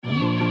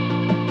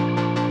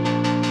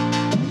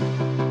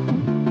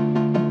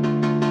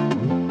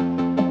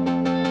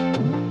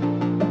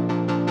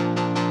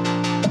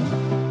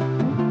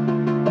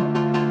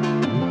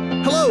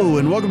Hello,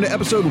 and welcome to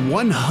episode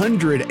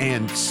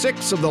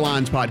 106 of the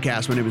Lines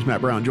Podcast. My name is Matt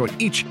Brown, joined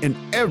each and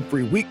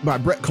every week by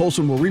Brett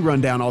Colson, where we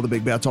run down all the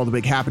big bets, all the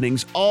big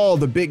happenings, all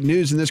the big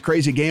news in this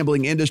crazy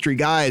gambling industry.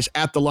 Guys,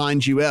 at The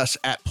Lines US,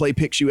 at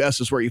PlayPicksUS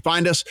is where you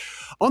find us.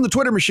 On the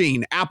Twitter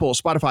machine, Apple,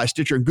 Spotify,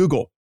 Stitcher, and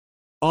Google.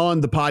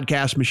 On the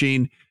podcast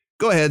machine,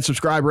 go ahead,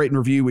 subscribe, rate, and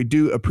review. We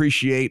do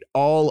appreciate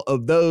all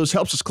of those.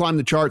 Helps us climb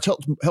the charts,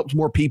 helps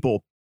more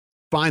people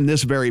find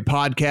this very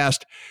podcast.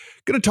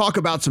 Going to talk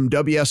about some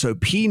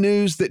WSOP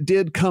news that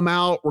did come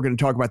out. We're going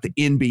to talk about the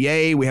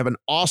NBA. We have an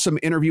awesome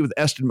interview with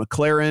Eston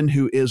McLaren,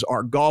 who is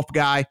our golf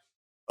guy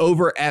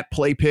over at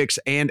PlayPicks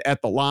and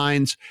at the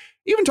Lines.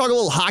 Even talk a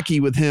little hockey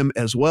with him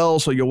as well,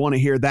 so you'll want to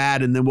hear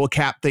that. And then we'll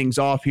cap things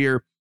off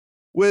here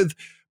with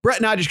Brett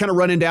and I just kind of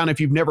running down. If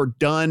you've never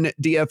done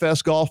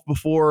DFS golf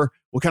before,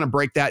 we'll kind of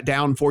break that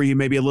down for you,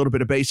 maybe a little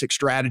bit of basic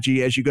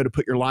strategy as you go to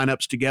put your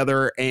lineups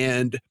together.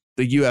 And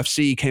the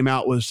UFC came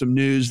out with some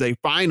news. They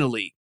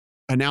finally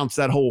announced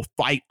that whole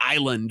Fight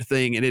Island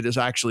thing, and it is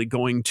actually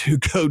going to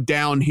go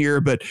down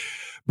here. But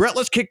Brett,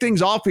 let's kick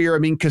things off here. I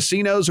mean,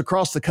 casinos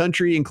across the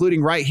country,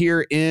 including right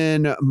here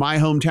in my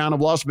hometown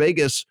of Las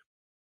Vegas,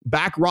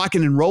 back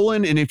rocking and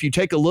rolling. And if you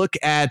take a look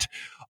at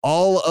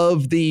all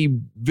of the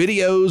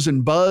videos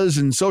and buzz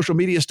and social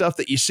media stuff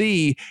that you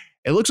see,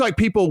 it looks like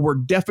people were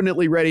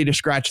definitely ready to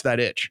scratch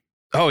that itch.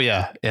 Oh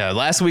yeah.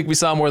 Last week we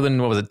saw more than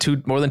 2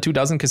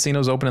 dozen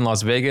casinos open in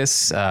Las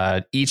Vegas.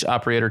 Each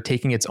operator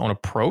taking its own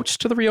approach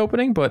to the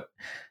reopening, but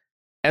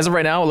as of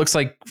right now, it looks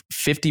like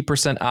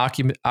 50%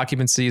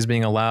 occupancy is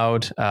being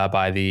allowed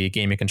by the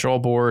Gaming Control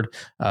Board.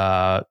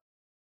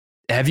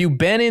 Have you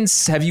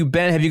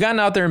gotten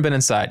out there and been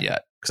inside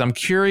yet? Because I'm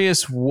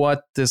curious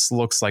what this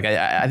looks like.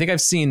 I think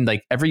I've seen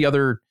like every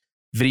other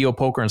video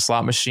poker and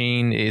slot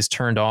machine is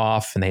turned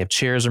off, and they have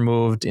chairs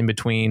removed in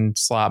between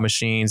slot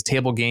machines.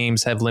 Table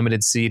games have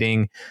limited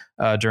seating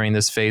during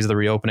this phase of the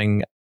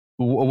reopening.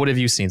 What have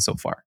you seen so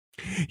far?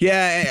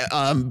 Yeah,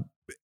 and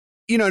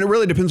it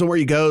really depends on where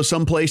you go.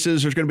 Some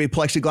places there's going to be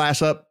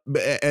plexiglass up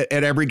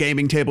at every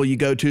gaming table you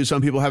go to.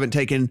 Some people haven't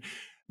taken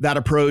that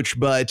approach,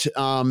 but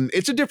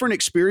it's a different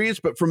experience.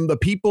 But from the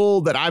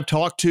people that I've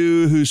talked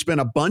to who spent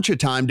a bunch of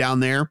time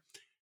down there,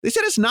 they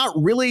said it's not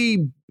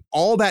really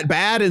all that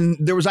bad. And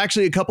there was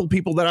actually a couple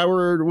people that I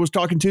was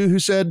talking to who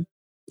said,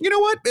 you know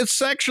what,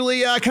 it's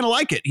actually, I kind of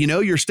like it.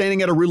 You're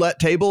standing at a roulette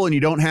table and you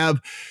don't have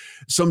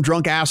some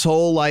drunk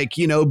asshole, like,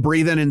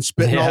 breathing and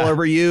spitting all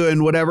over you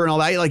and whatever and all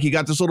that. Like, you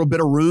got this little bit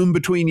of room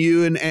between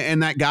you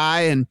and that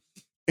guy and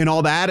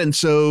all that. And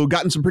so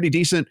gotten some pretty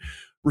decent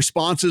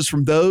responses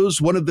from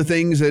those. One of the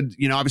things that,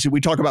 obviously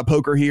we talk about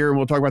poker here, and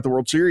we'll talk about the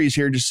World Series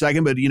here in just a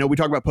second, but, we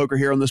talk about poker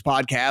here on this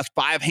podcast.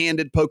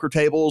 5-handed poker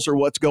tables are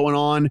what's going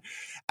on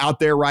out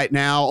there right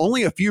now.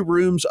 Only a few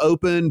rooms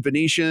open.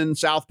 Venetian,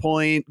 South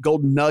Point,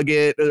 Golden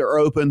Nugget are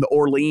open. The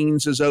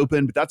Orleans is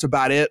open, but that's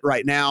about it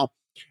right now.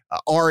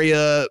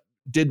 Aria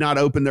did not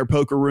open their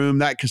poker room.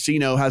 That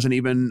casino hasn't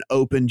even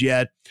opened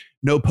yet.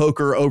 No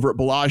poker over at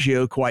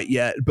Bellagio quite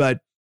yet,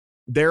 but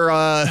there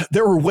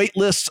were wait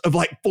lists of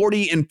like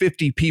 40 and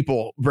 50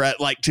 people,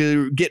 Brett, like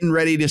to getting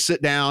ready to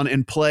sit down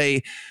and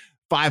play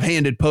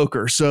 5-handed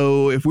poker.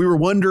 So if we were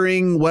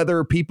wondering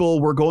whether people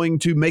were going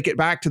to make it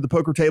back to the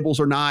poker tables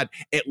or not,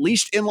 at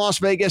least in Las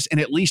Vegas and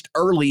at least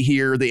early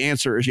here, the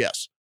answer is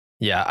yes.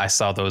 Yeah, I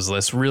saw those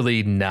lists.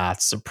 Really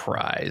not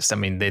surprised. I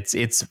mean,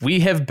 we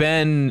have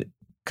been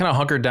kind of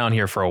hunkered down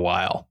here for a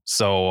while.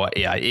 So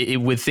yeah,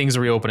 with things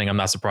reopening, I'm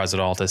not surprised at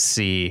all to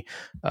see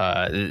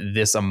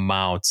this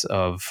amount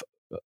of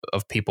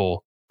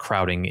people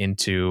crowding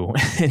into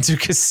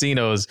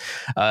casinos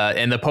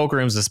and the poker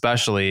rooms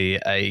especially.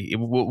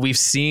 We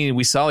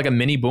saw like a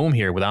mini boom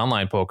here with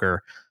online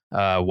poker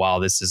while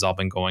this has all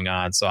been going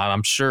on. So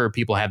I'm sure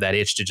people have that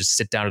itch to just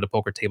sit down at a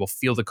poker table,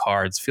 feel the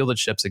cards, feel the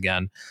chips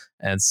again.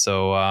 And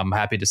so I'm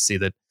happy to see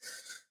that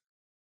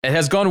it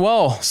has gone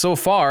well so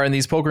far and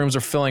these poker rooms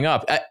are filling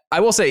up. I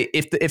will say,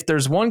 if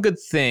there's one good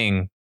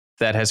thing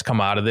that has come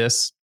out of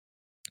this,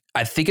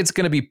 I think it's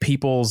going to be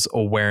people's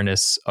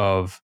awareness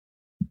of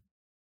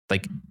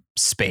like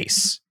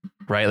space,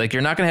 right? Like,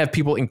 you're not going to have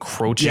people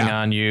encroaching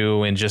on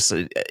you and just,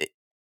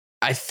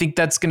 I think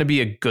that's going to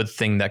be a good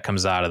thing that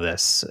comes out of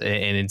this.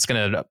 And it's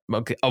going to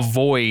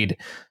avoid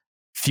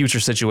future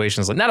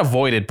situations, like not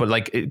avoided, but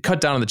like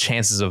cut down on the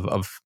chances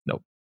of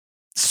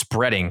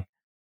spreading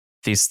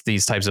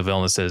these types of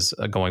illnesses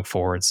going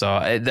forward.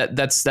 So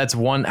that's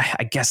one,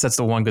 I guess that's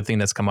the one good thing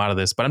that's come out of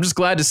this, but I'm just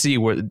glad to see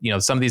where,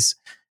 some of these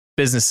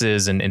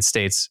businesses and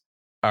states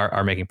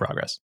are making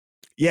progress.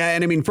 Yeah.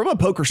 And I mean, from a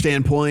poker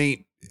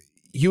standpoint,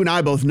 you and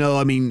I both know,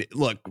 I mean,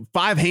 look,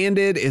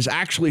 5-handed is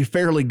actually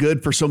fairly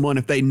good for someone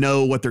if they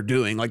know what they're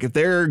doing. Like, if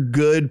they're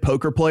good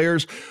poker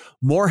players,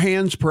 more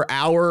hands per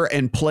hour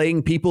and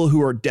playing people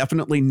who are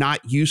definitely not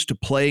used to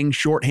playing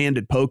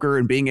short-handed poker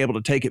and being able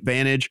to take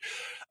advantage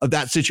of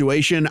that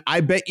situation.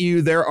 I bet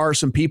you there are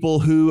some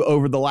people who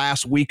over the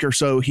last week or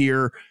so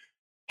here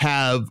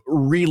have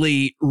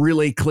really,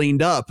 really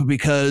cleaned up,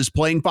 because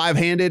playing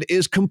 5-handed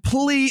is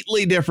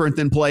completely different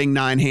than playing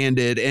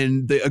 9-handed,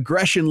 and the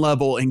aggression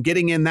level and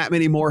getting in that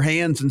many more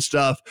hands and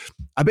stuff.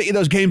 I bet you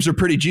those games are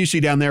pretty juicy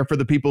down there for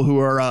the people who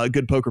are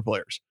good poker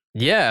players.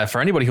 Yeah,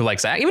 for anybody who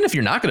likes that, even if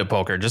you're not good at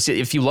poker, just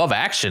if you love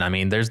action, I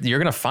mean, you're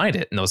going to find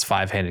it in those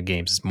 5-handed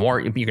games. It's more,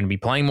 you're going to be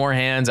playing more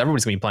hands.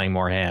 Everybody's going to be playing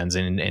more hands,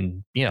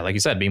 and like you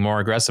said, be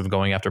more aggressive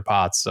going after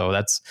pots. So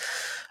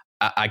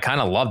I kind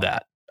of love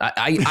that.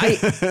 I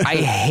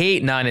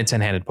hate 9 and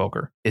 10-handed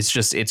poker. It's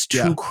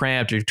too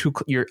cramped.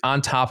 You're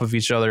on top of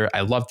each other.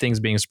 I love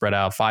things being spread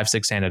out.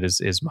 5-6-handed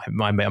is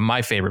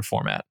my favorite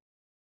format.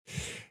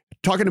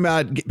 Talking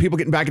about people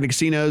getting back into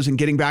casinos and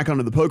getting back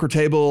onto the poker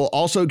table,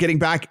 also getting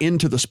back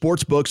into the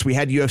sports books. We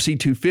had UFC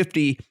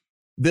 250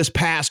 this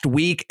past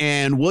week,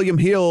 and William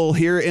Hill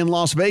here in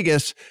Las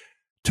Vegas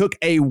took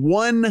a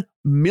 $1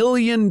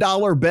 million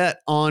bet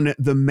on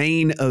the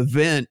main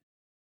event.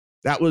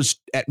 That was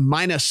at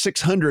minus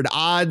 600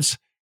 odds.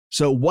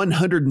 So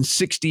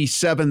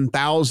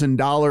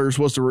 $167,000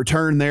 was the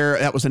return there.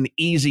 That was an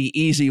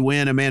easy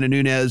win. Amanda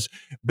Nunes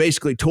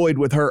basically toyed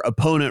with her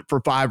opponent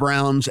for 5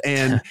 rounds,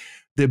 and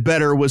the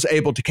bettor was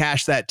able to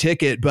cash that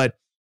ticket. But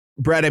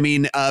Brett, I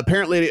mean,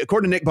 apparently,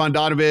 according to Nick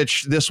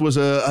Bondanovich, this was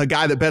a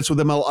guy that bets with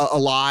him a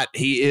lot.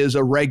 He is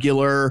a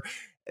regular.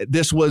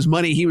 This was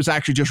money he was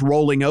actually just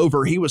rolling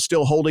over. He was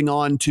still holding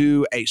on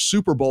to a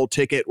Super Bowl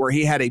ticket where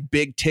he had a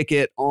big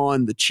ticket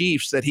on the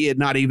Chiefs that he had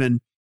not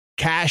even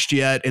cashed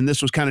yet. And this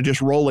was kind of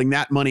just rolling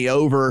that money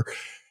over.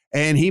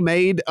 And he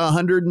made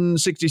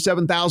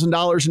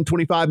 $167,000 in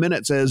 25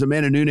 minutes as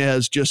Amanda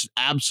Nunes just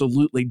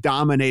absolutely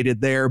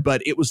dominated there.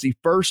 But it was the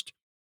first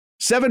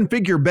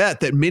 7-figure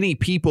bet that many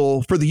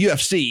people for the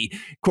UFC.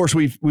 Of course,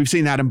 we've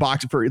seen that in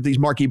boxing for these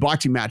marquee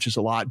boxing matches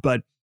a lot,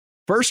 but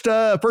first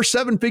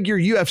 7-figure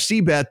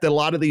UFC bet that a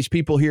lot of these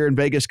people here in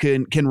Vegas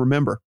can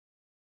remember.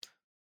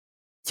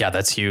 Yeah,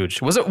 that's huge.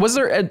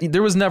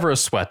 There was never a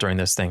sweat during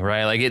this thing,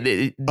 right? Like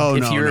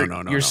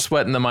you're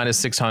sweating the minus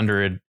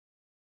 600,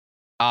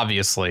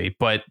 obviously,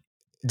 but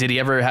did he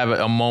ever have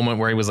a moment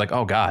where he was like,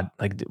 oh God,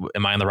 like,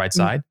 am I on the right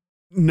side?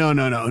 No,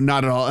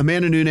 not at all.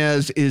 Amanda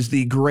Nunes is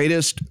the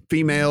greatest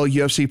female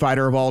UFC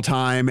fighter of all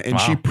time, and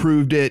she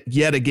proved it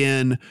yet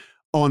again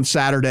on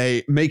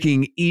Saturday,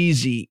 making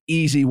easy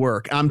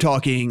work. I'm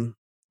talking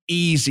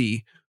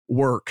easy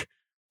work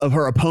of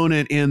her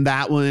opponent in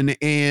that one.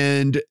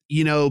 And,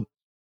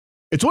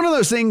 it's one of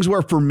those things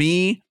where for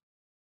me,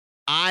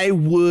 I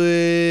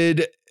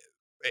would,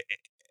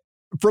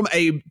 from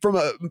a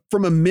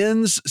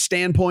men's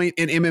standpoint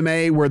in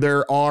MMA, where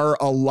there are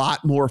a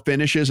lot more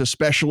finishes,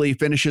 especially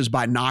finishes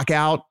by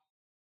knockout,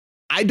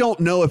 I don't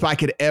know if I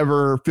could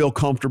ever feel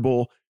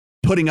comfortable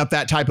putting up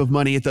that type of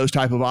money at those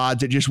type of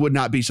odds. It just would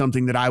not be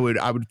something that I would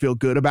feel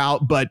good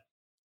about. But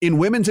in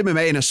women's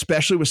MMA, and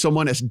especially with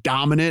someone as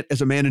dominant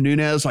as Amanda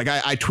Nunes, like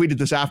I tweeted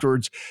this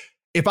afterwards,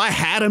 if I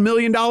had $1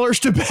 million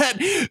to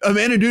bet,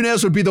 Amanda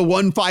Nunes would be the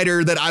one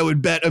fighter that I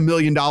would bet $1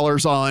 million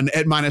on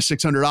at minus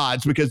 600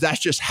 odds, because that's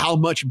just how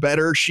much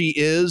better she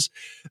is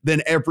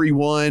than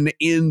everyone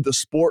in the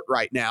sport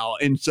right now.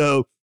 And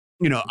so,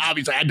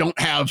 obviously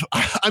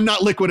I'm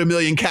not liquid $1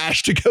 million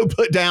cash to go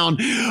put down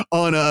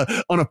on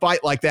a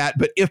fight like that.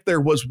 But if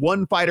there was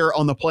one fighter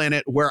on the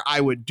planet where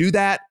I would do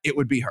that, it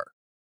would be her.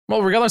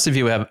 Well, regardless if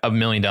you have $1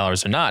 million or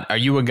not, are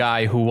you a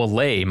guy who will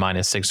lay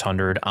minus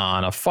 600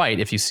 on a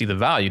fight if you see the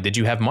value? Did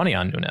you have money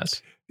on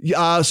Nunes?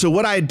 So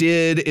what I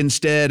did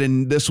instead,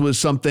 and this was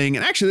something,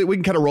 and actually we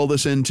can kind of roll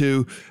this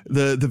into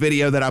the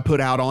video that I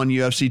put out on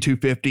UFC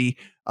 250.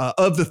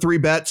 Of the 3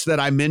 bets that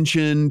I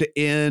mentioned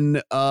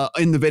in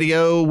the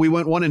video, we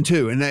went 1 and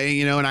 2, and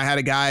and I had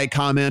a guy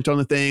comment on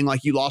the thing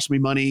like, you lost me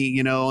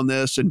money, on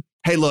this, and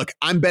hey, look,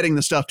 I'm betting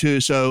the stuff too,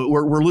 so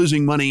we're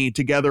losing money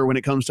together when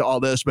it comes to all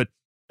this, but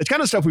it's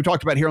kind of stuff we've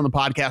talked about here on the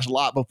podcast a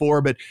lot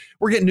before, but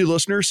we're getting new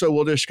listeners, so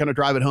we'll just kind of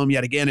drive it home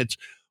yet again. It's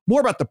more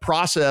about the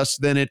process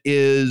than it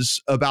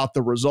is about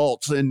the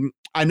results. And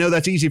I know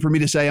that's easy for me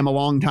to say. I'm a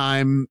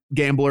longtime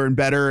gambler and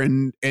bettor,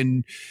 and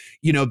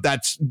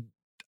that's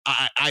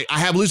I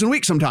have losing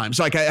weeks sometimes.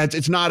 Like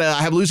it's not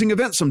I have losing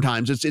events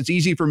sometimes. It's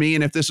easy for me.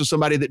 And if this is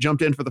somebody that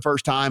jumped in for the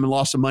first time and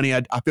lost some money,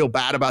 I feel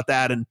bad about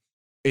that. And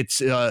it's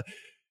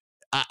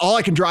all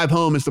I can drive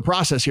home is the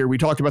process here. We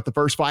talked about the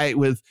first fight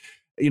with.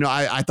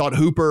 I thought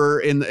Hooper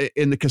in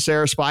the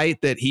Caceres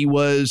fight that he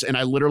was, and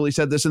I literally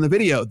said this in the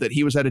video, that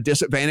he was at a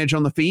disadvantage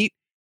on the feet,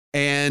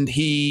 and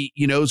he,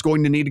 is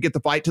going to need to get the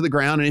fight to the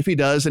ground. And if he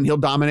does, then he'll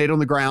dominate on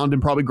the ground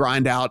and probably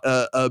grind out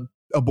a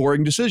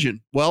boring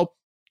decision. Well,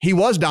 he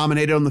was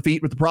dominated on the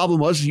feet, but the problem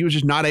was he was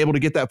just not able to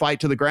get that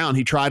fight to the ground.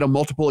 He tried on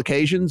multiple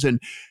occasions,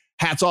 and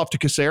hats off to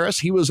Caceres.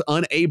 He was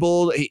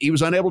unable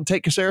to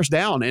take Caceres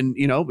down, and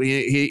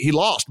he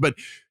lost, but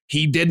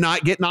he did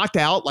not get knocked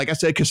out. Like I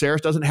said, Caceres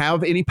doesn't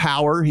have any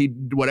power. It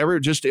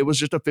was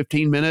just a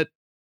 15-minute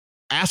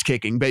ass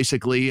kicking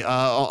basically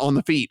on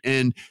the feet.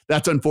 And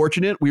that's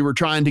unfortunate. We were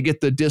trying to get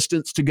the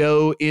distance to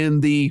go in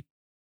the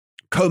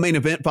co-main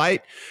event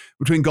fight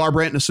between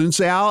Garbrandt and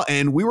Asunciao,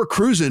 and we were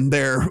cruising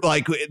there.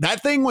 Like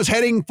that thing was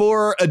heading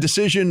for a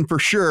decision for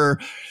sure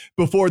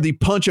before the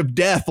punch of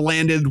death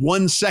landed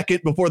 1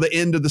 second before the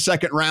end of the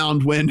second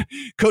round when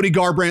Cody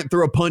Garbrandt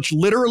threw a punch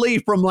literally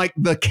from like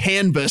the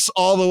canvas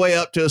all the way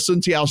up to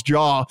Asunciao's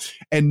jaw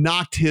and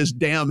knocked his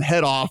damn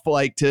head off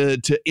like to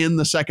end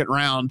the second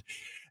round.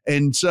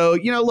 And so,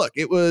 look,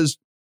 it was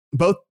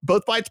both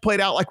fights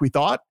played out like we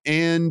thought.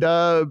 And,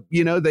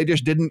 they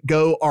just didn't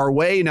go our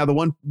way. Now, the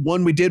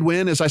one we did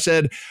win, as I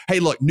said, hey,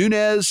 look,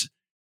 Nunes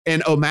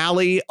and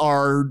O'Malley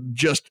are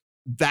just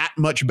that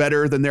much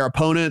better than their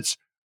opponents.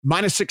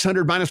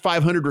 -600,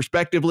 -500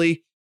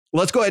 respectively.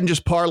 Let's go ahead and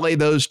just parlay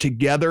those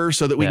together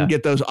so that we can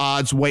get those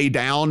odds way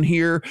down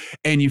here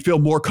and you feel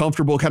more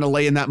comfortable kind of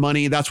laying that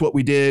money. That's what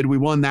we did. We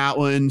won that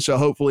one. So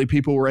hopefully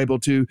people were able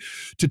to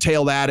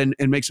tail that and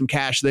make some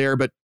cash there.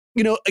 But,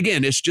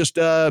 again, it's just,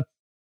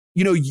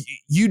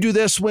 you do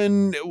this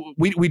when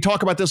we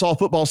talk about this all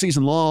football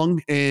season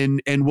long,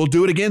 and we'll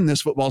do it again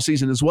this football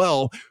season as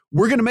well.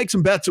 We're going to make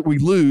some bets that we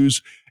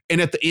lose. And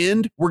at the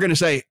end, we're going to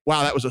say,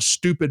 wow, that was a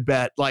stupid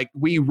bet. Like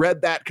we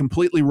read that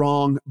completely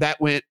wrong.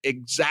 That went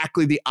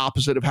exactly the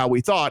opposite of how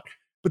we thought.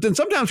 But then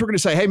sometimes we're going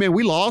to say, hey, man,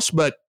 we lost,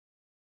 but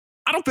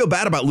I don't feel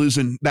bad about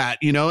losing that,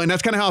 and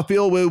that's kind of how I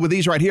feel with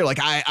these right here. Like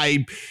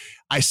I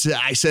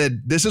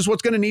said, this is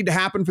what's going to need to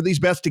happen for these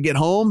bets to get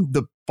home.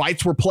 The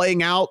fights were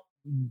playing out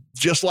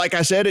just like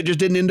I said, it just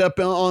didn't end up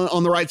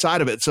on the right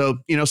side of it. So,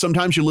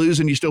 sometimes you lose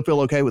and you still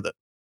feel okay with it.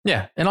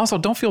 Yeah. And also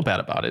don't feel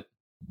bad about it.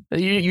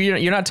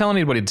 You're not telling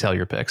anybody to tail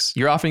your picks.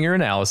 You're offering your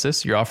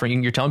analysis. You're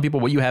telling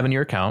people what you have in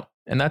your account,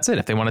 and that's it.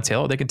 If they want to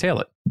tail it, they can tail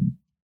it.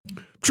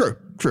 True.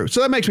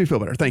 So that makes me feel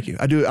better. Thank you.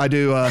 I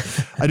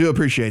do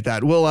appreciate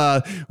that.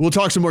 We'll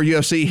talk some more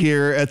UFC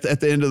here at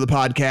the end of the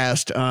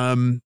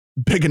podcast.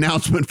 Big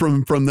announcement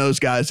from those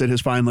guys that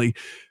has finally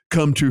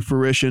come to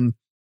fruition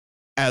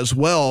as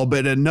well.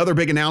 But another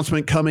big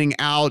announcement coming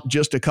out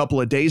just a couple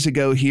of days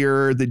ago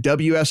here, the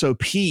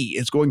WSOP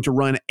is going to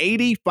run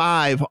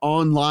 85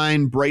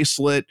 online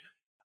bracelet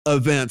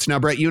events. Now,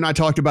 Brett, you and I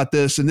talked about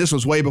this, and this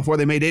was way before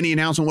they made any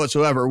announcement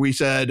whatsoever. We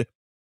said,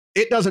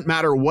 it doesn't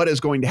matter what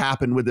is going to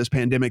happen with this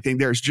pandemic thing.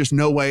 There's just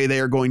no way they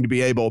are going to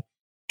be able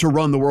to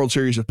run the World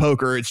Series of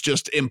Poker. It's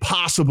just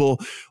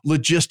impossible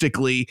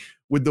logistically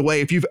with the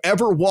way, if you've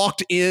ever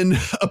walked in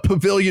a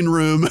pavilion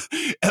room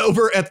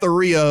over at the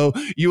Rio,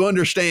 you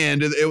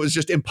understand it was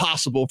just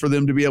impossible for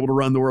them to be able to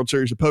run the World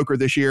Series of Poker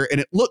this year. And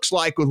it looks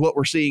like with what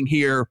we're seeing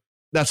here,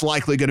 that's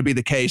likely going to be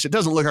the case. It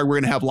doesn't look like we're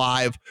going to have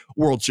live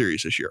World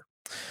Series this year.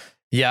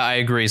 Yeah, I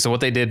agree. So what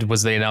they did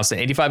was they announced an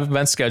 85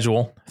 event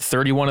schedule.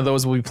 31 of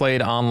those will be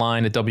played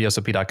online at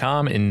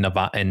WSOP.com in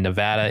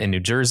Nevada and New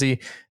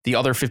Jersey. The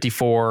other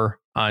 54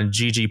 on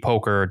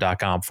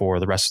ggpoker.com for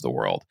the rest of the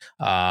world.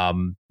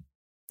 I'm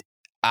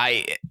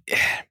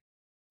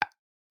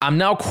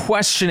now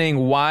questioning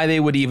why they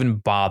would even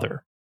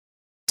bother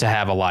to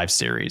have a live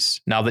series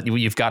now that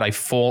you've got a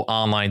full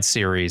online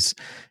series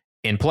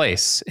in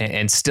place,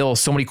 and still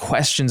so many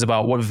questions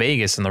about what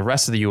Vegas and the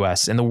rest of the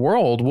US and the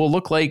world will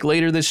look like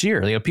later this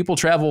year. People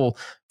travel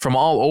from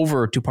all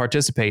over to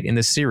participate in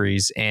this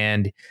series.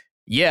 And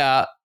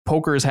yeah,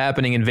 poker is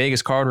happening in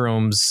Vegas card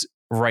rooms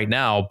right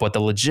now, but the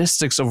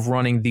logistics of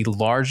running the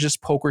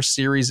largest poker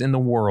series in the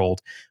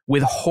world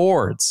with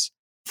hordes,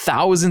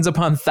 thousands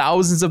upon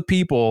thousands of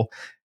people,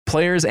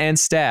 players and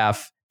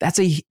staff, that's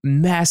a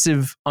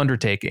massive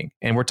undertaking.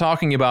 And we're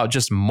talking about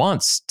just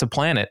months to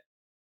plan it,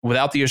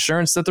 without the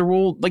assurance that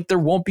there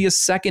won't be a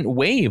second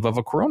wave of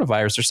a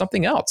coronavirus or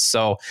something else.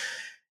 So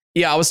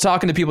yeah, I was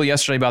talking to people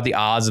yesterday about the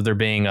odds of there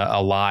being a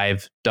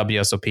live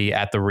WSOP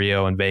at the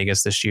Rio in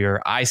Vegas this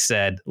year. I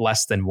said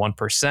less than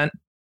 1%.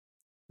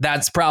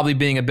 That's probably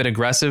being a bit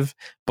aggressive,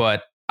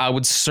 but I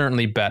would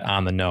certainly bet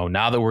on the no.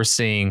 Now that we're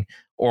seeing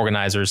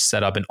organizers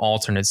set up an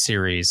alternate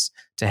series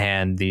to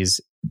hand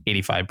these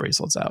 85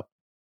 bracelets out.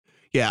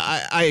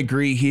 Yeah, I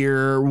agree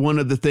here. One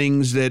of the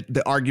things that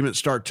the arguments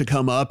start to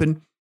come up,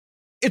 and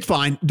it's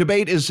fine.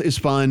 Debate is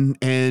fun,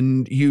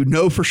 and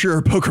for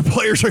sure poker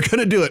players are going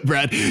to do it,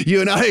 Brad.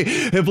 You and I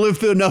have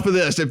lived through enough of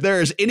this. If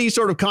there is any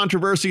sort of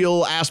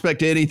controversial aspect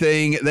to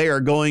anything, they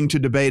are going to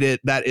debate it.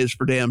 That is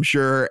for damn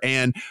sure.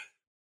 And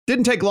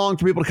didn't take long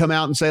for people to come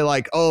out and say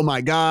like, oh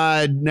my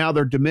God, now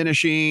they're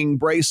diminishing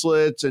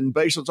bracelets and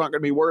bracelets aren't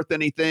going to be worth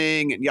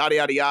anything and yada,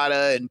 yada,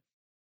 yada. And,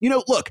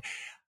 look,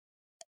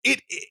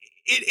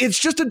 it's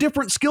just a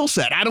different skill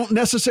set. I don't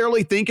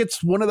necessarily think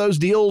it's one of those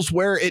deals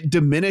where it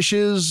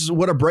diminishes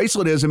what a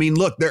bracelet is. I mean,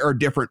 look, there are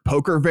different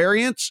poker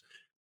variants.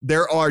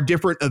 There are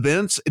different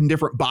events and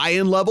different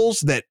buy-in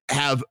levels that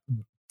have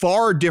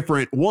far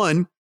different,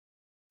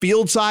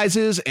 field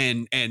sizes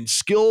and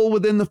skill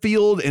within the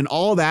field and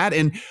all that.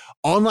 And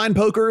online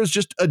poker is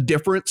just a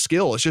different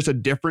skill. It's just a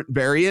different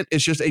variant.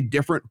 It's just a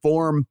different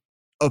form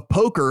of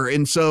poker.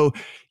 And so,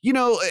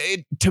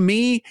 to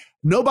me,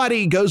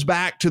 nobody goes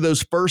back to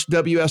those first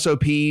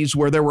WSOPs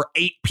where there were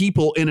 8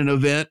 people in an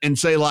event and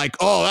say like,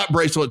 oh, that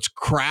bracelet's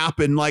crap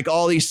and like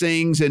all these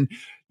things. And,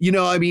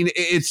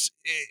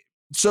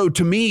 so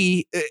to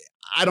me,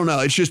 I don't know.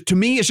 It's just, to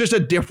me, it's just a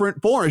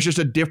different form. It's just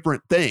a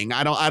different thing.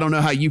 I don't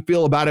know how you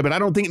feel about it, but I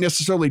don't think it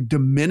necessarily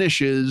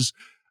diminishes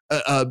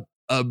the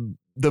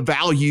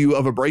value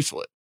of a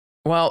bracelet.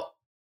 Well,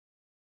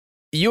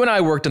 you and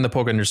I worked in the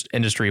poker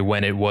industry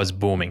when it was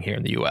booming here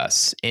in the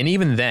US. And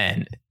even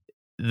then,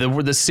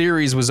 the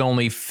series was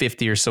only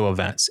 50 or so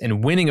events,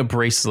 and winning a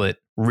bracelet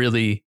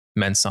really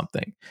meant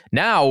something.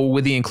 Now,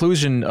 with the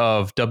inclusion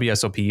of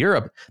WSOP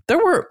Europe, there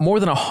were more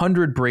than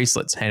 100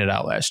 bracelets handed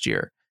out last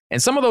year.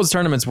 And some of those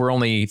tournaments were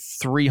only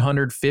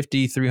 $350,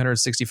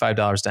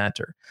 $365 to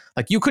enter.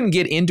 Like, you couldn't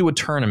get into a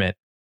tournament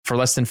for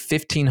less than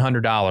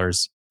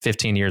 $1,500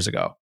 15 years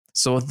ago.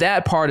 So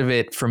that part of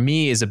it for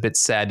me is a bit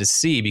sad to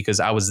see, because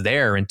I was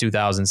there in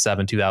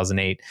 2007,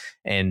 2008.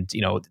 And,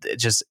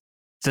 just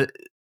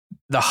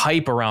the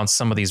hype around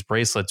some of these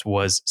bracelets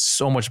was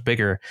so much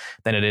bigger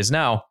than it is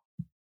now.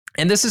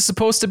 And this is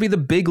supposed to be the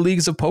big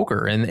leagues of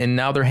poker. And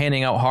now they're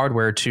handing out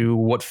hardware to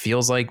what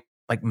feels like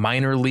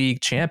minor league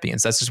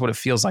champions. That's just what it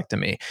feels like to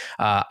me.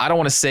 I don't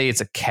want to say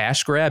it's a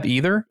cash grab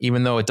either,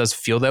 even though it does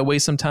feel that way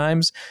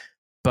sometimes.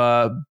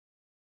 But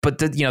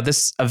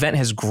this event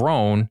has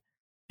grown,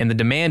 and the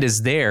demand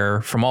is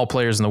there from all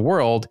players in the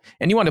world,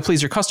 and you want to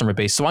please your customer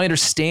base. So I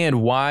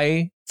understand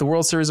why the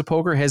World Series of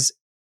Poker has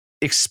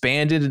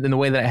expanded in the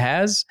way that it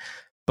has,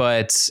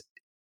 but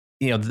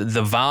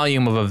the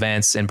volume of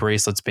events and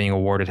bracelets being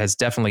awarded has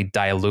definitely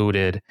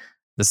diluted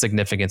the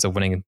significance of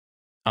winning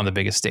on the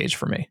biggest stage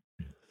for me.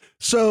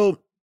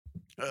 So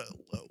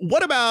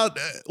what about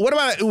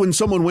when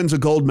someone wins a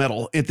gold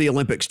medal at the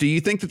Olympics? Do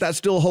you think that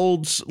still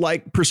holds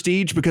like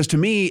prestige? Because to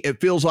me, it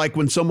feels like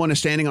when someone is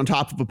standing on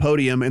top of a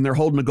podium and they're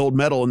holding a gold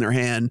medal in their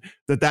hand,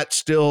 that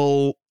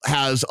still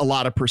has a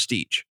lot of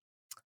prestige.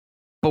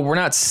 But we're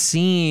not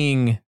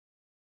seeing...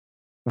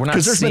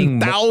 Because there's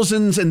been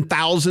thousands and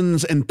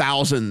thousands and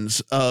thousands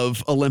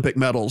of Olympic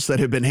medals that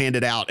have been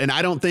handed out. And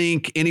I don't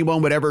think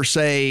anyone would ever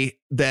say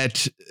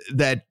that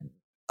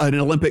an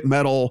Olympic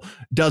medal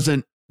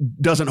doesn't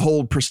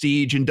hold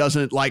prestige and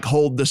doesn't like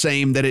hold the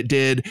same that it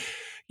did,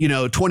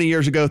 20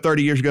 years ago,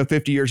 30 years ago,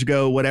 50 years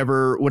ago,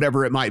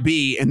 whatever it might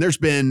be. And there's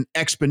been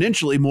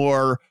exponentially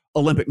more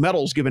Olympic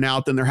medals given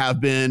out than there have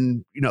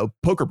been,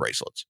 poker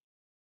bracelets.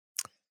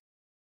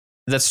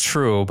 That's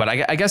true. But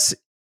I guess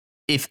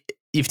if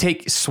you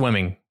take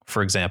swimming,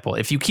 for example,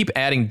 if you keep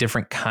adding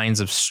different kinds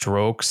of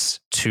strokes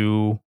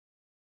to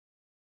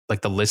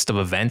like the list of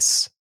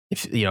events,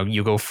 if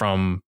you go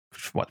from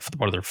what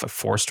are there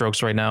 4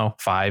 strokes right now,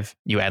 5,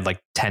 you add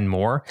like 10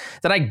 more,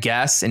 then I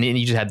guess, and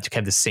you just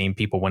have the same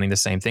people winning the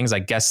same things, I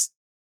guess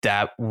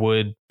that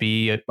would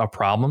be a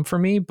problem for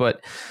me.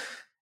 But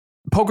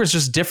poker's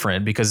just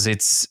different because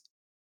it's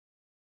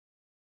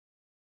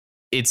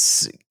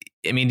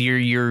I mean,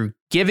 you're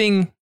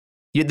giving...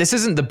 This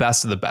isn't the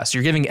best of the best.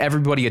 You're giving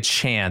everybody a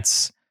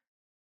chance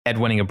at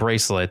winning a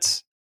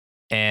bracelet,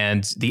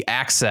 and the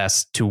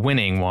access to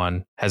winning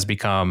one has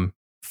become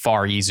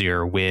far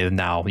easier with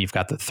now you've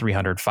got the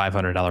 $300,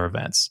 $500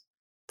 events.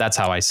 That's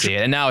how I see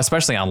it. And now,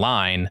 especially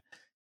online,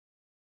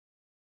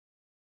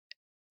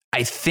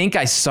 I think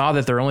I saw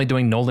that they're only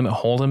doing No Limit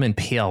Hold'em and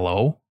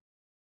PLO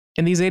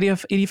in these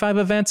 85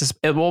 events.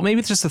 Well, maybe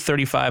it's just the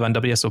 35 on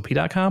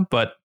WSOP.com,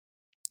 but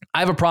I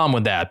have a problem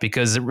with that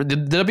because the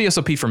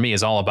WSOP for me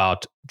is all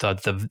about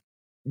the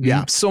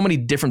so many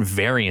different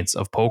variants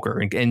of poker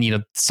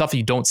and stuff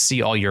you don't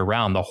see all year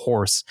round. The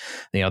horse,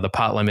 the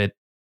pot limit,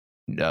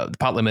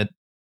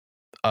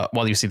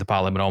 well, you see the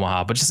pot limit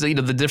Omaha, but just the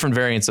different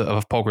variants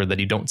of poker that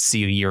you don't see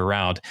year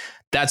round.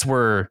 That's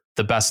where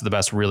the best of the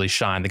best really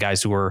shine. The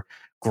guys who are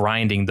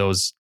grinding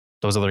those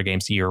other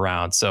games year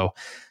round. So.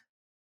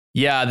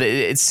 Yeah,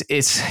 it's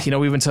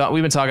we've been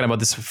talking about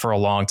this for a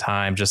long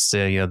time. Just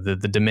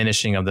the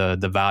diminishing of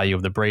the value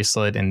of the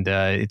bracelet, and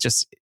it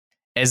just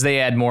as they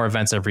add more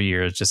events every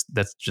year,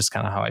 that's just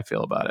kind of how I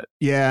feel about it.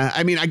 Yeah,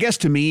 I mean, I guess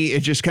to me,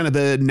 it's just kind of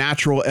the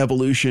natural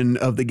evolution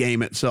of the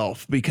game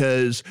itself,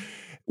 because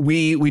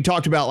we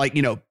talked about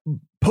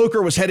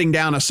poker was heading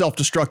down a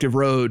self-destructive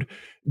road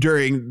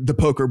during the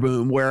poker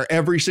boom, where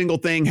every single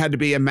thing had to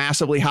be a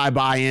massively high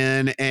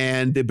buy-in,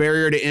 and the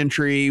barrier to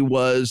entry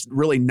was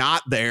really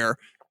not there.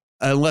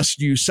 Unless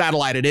you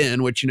satellite it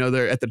in, which,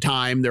 there at the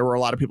time, there were a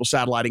lot of people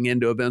satelliting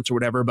into events or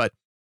whatever, but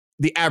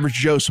the average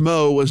Joe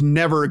Smo was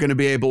never going to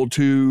be able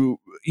to,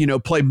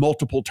 play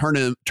multiple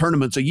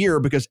tournaments a year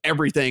because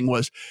everything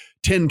was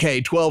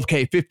 10K,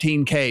 12K,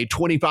 15K,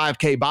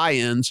 25K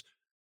buy-ins.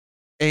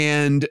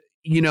 And,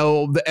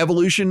 the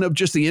evolution of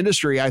just the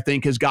industry, I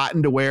think, has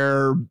gotten to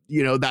where,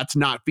 that's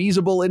not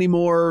feasible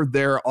anymore.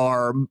 There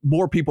are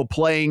more people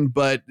playing,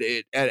 but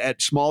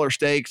at smaller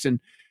stakes.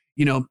 And,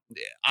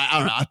 I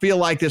don't know. I feel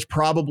like that's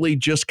probably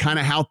just kind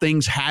of how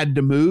things had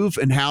to move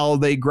and how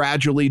they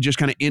gradually just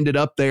kind of ended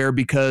up there,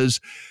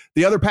 because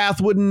the other path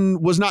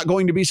was not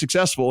going to be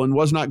successful and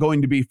was not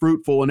going to be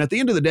fruitful. And at the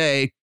end of the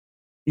day,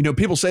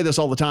 people say this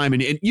all the time,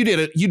 and you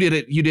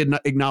did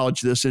not acknowledge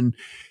this in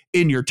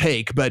your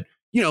take, but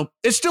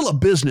it's still a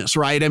business,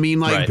 right? I mean,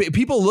 like Right.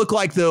 people look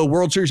like the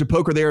World Series of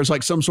Poker there is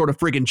like some sort of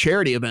friggin'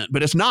 charity event,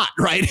 but it's not,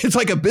 right? It's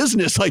like a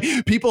business. Like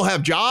people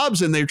have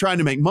jobs and they're trying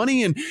to make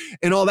money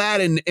and all that.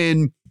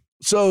 And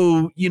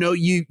so,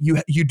 you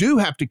do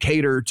have to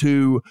cater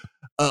to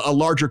a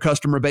larger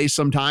customer base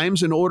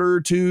sometimes in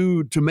order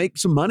to make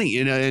some money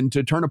and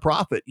to turn a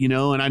profit,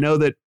 and I know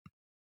that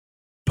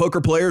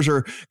poker players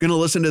are going to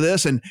listen to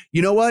this, and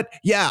you know what?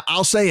 Yeah,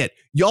 I'll say it.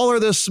 Y'all are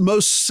the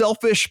most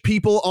selfish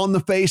people on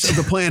the face of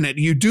the planet.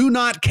 You do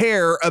not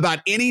care about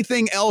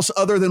anything else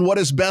other than what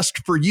is best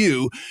for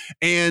you.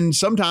 And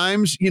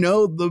sometimes,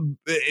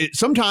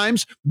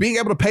 sometimes being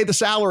able to pay the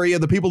salary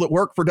of the people that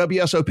work for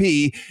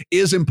WSOP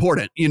is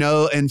important,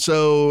 and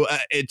so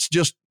it's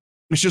just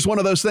one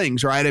of those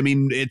things, right? I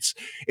mean, it's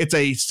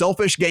a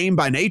selfish game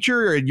by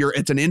nature.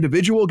 It's an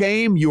individual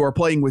game. You are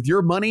playing with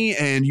your money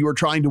and you are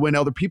trying to win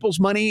other people's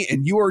money,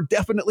 and you are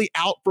definitely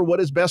out for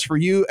what is best for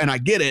you. And I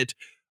get it,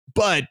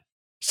 but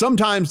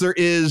sometimes there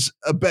is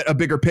a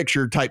bigger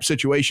picture type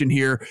situation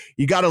here.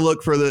 You got to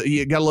look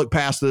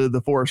past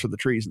the forest of the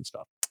trees and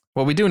stuff.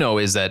 What we do know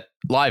is that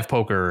live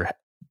poker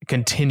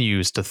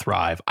continues to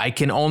thrive. I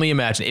can only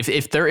imagine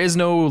if there is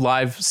no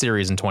live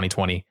series in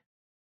 2020,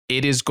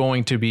 it is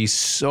going to be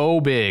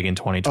so big in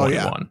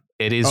 2021. Oh,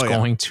 yeah. It is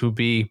going to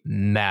be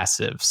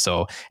massive.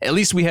 So at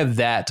least we have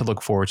that to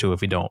look forward to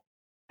if we don't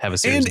have a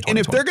series. And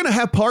if they're going to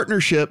have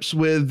partnerships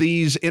with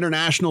these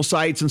international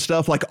sites and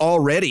stuff like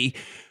already,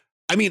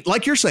 I mean,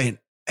 like you're saying,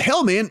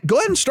 hell, man, go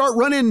ahead and start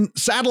running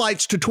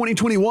satellites to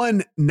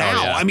 2021 now.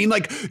 Oh, yeah. I mean,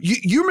 like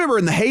you remember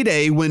in the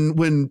heyday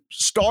when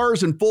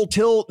Stars and Full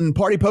Tilt and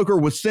Party Poker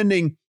was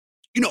sending,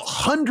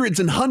 hundreds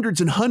and hundreds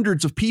and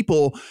hundreds of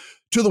people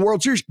to the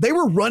World Series. They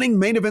were running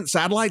main event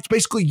satellites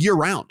basically year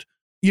round.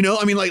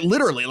 I mean, like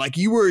literally, like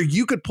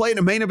you could play in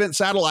a main event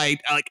satellite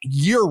like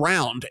year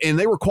round, and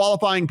they were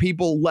qualifying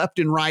people left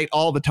and right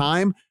all the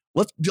time.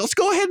 Let's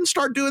go ahead and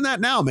start doing that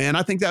now, man.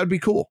 I think that would be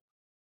cool.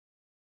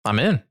 I'm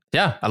in.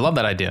 Yeah, I love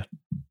that idea.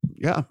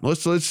 Yeah,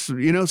 let's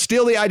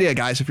steal the idea,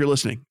 guys. If you're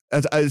listening,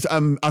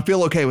 I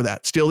feel okay with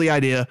that. Steal the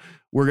idea.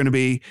 We're going to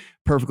be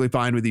perfectly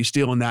fine with you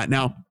stealing that.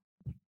 Now,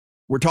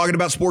 we're talking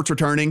about sports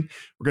returning.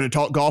 We're going to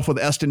talk golf with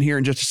Eston here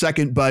in just a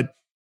second, but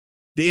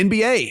the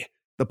NBA,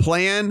 the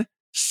plan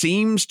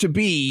seems to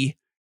be,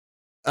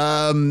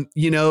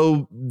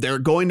 they're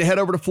going to head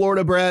over to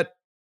Florida, Brett.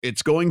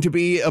 It's going to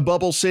be a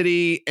bubble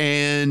city.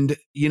 And,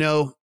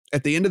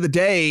 at the end of the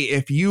day,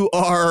 if you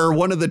are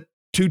one of the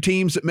two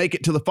teams that make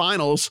it to the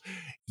finals,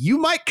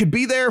 you could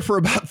be there for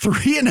about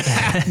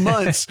 3.5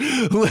 months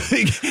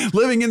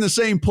living in the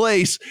same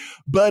place.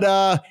 But,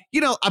 I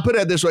put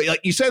it this way,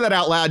 like you say that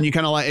out loud and you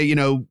kind of like,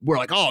 we're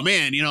like, oh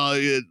man,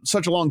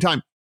 such a long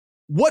time.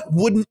 What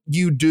wouldn't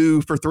you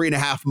do for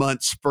 3.5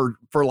 months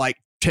for like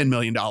 $10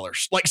 million?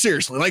 Like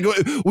seriously, like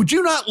would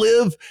you not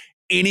live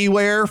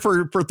anywhere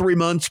for 3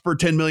 months for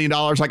 $10 million?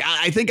 Like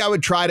I think I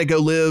would try to go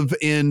live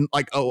in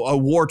like a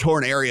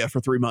war-torn area for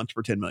 3 months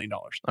for $10 million.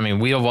 I mean,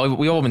 we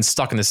all been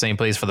stuck in the same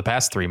place for the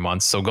past 3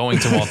 months. So going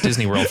to Walt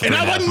Disney World for and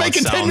I wasn't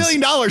making $10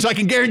 million. I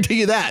can guarantee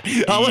you that.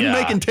 I wasn't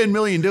making $10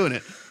 million doing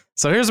it.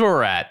 So here's where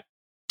we're at.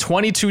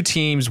 22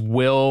 teams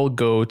will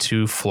go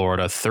to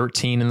Florida,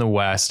 13 in the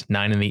West,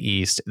 9 in the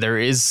East. There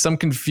is some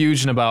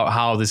confusion about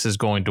how this is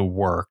going to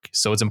work.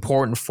 So it's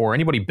important for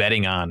anybody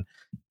betting on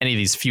any of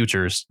these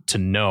futures to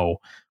know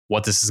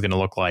what this is going to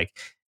look like.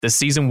 The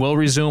season will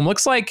resume.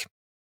 Looks like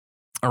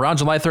around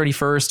July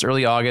 31st,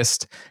 early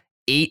August,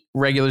 8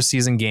 regular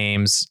season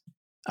games.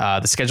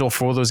 The schedule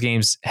for those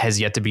games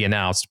has yet to be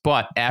announced.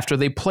 But after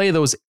they play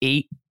those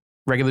 8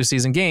 regular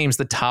season games,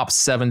 the top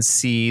 7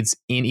 seeds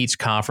in each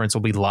conference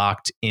will be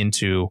locked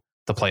into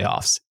the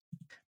playoffs.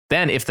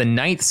 Then if the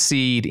 9th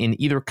seed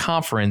in either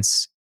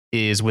conference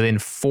is within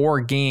 4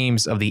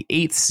 games of the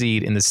 8th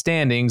seed in the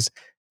standings,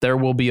 there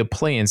will be a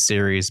play-in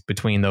series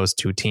between those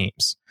two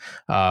teams.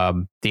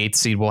 The 8th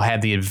seed will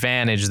have the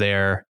advantage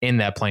there in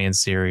that play-in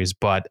series,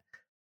 but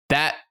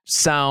that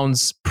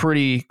sounds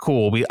pretty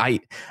cool. When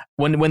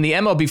the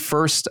MLB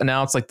first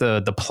announced like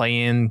the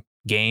play-in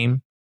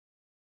game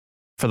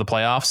for the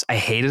playoffs, I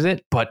hated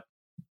it, but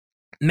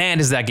man,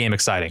 is that game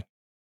exciting.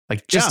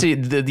 Like just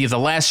the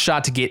last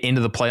shot to get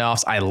into the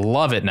playoffs. I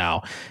love it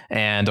now.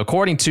 And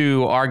according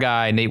to our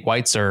guy, Nate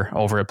Weitzer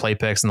over at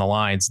PlayPicks and the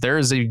Lines, there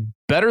is a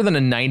better than a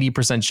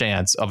 90%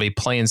 chance of a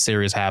play-in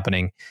series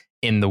happening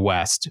in the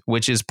West,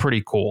 which is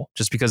pretty cool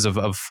just because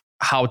of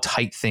how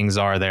tight things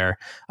are there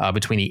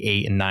between the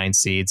 8 and 9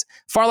 seeds.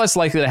 Far less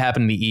likely to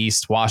happen in the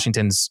East.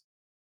 Washington's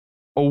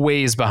a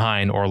ways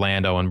behind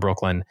Orlando and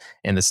Brooklyn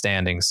in the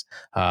standings.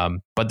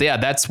 But yeah,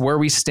 that's where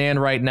we stand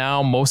right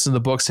now. Most of the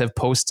books have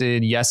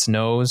posted yes,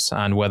 no's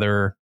on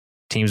whether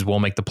teams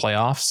will make the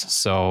playoffs.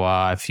 So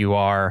if you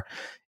are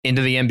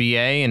into the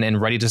NBA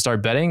and ready to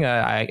start betting,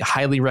 I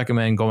highly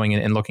recommend going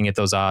and looking at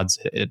those odds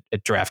at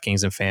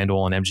DraftKings and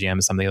FanDuel and MGM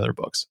and some of the other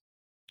books.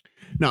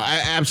 No,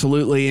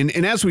 absolutely.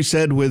 And as we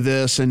said with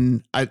this,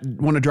 and I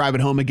want to drive it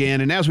home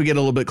again, and as we get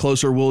a little bit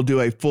closer, we'll do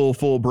a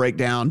full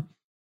breakdown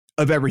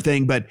of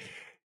everything. But,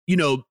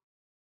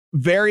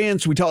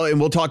 variance,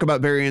 we'll talk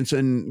about variance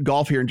in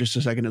golf here in just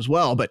a second as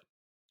well, but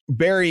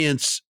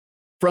variance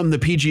from the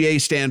PGA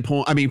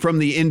standpoint, from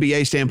the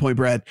NBA standpoint,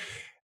 Brett,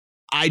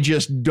 I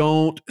just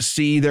don't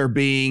see there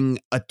being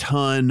a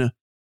ton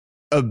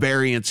of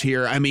variance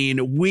here. I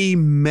mean, we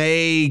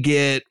may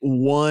get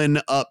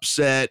one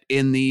upset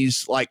in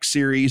these like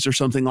series or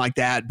something like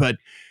that, but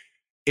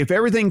if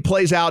everything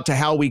plays out to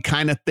how we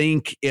kind of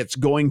think it's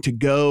going to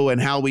go and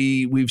how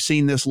we've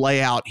seen this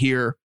layout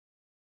here,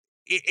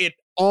 it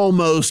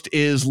almost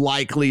is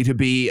likely to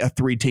be a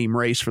 3-team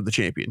race for the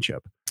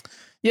championship.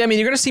 Yeah, I mean,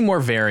 you're going to see more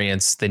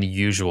variance than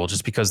usual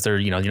just because you're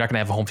not going to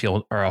have a home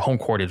field or a home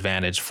court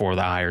advantage for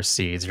the higher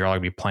seeds. You're all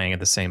going to be playing at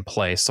the same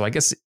place. So I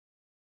guess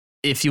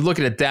if you look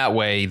at it that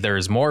way,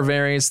 there's more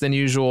variance than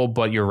usual,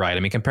 but you're right.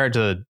 I mean, compared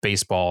to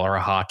baseball or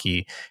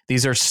hockey,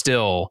 these are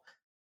still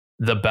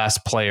the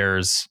best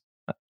players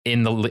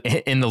in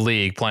the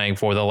league playing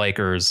for the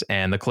Lakers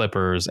and the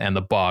Clippers and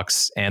the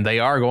Bucks, and they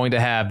are going to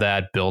have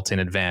that built-in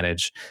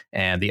advantage,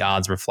 and the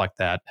odds reflect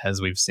that,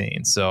 as we've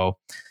seen. So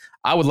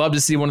I would love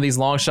to see one of these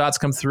long shots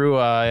come through.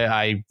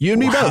 You and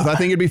me both. I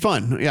think it'd be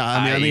fun. Yeah,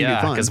 I think it'd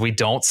be fun because we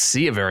don't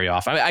see it very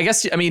often. I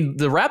guess the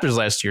Raptors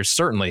last year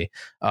certainly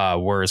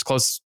were as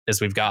close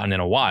as we've gotten in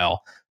a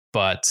while.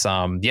 But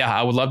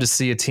I would love to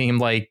see a team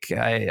like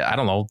I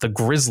don't know, the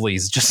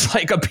Grizzlies just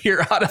like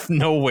appear out of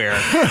nowhere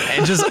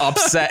and just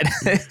upset.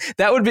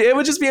 It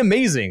would just be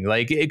amazing.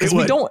 Like because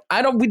we don't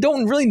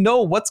really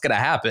know what's going to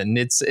happen.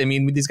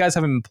 These guys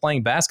haven't been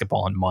playing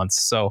basketball in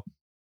months, so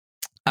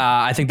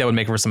I think that would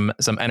make for some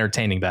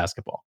entertaining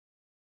basketball.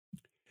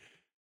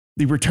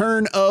 The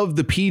return of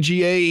the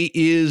PGA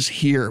is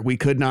here. We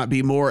could not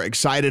be more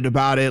excited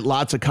about it.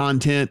 Lots of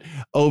content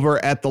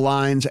over at the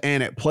Lines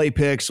and at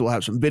PlayPicks. We'll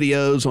have some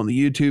videos on the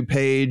YouTube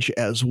page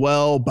as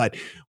well. But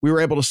we were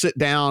able to sit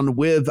down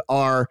with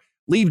our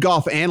lead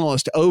golf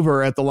analyst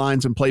over at the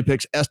Lines and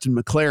PlayPicks, Eston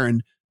McLaren,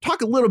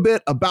 talk a little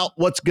bit about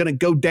what's going to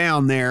go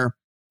down there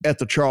at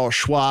the Charles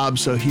Schwab.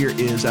 So here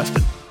is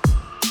Eston.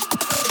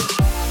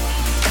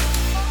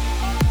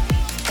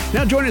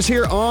 Now join us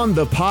here on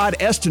the pod,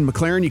 Eston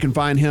McLaren. You can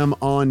find him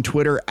on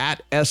Twitter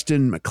at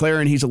Eston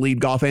McLaren. He's a lead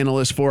golf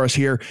analyst for us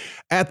here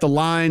at the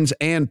Lines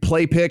and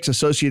PlayPicks,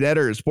 associate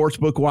editor at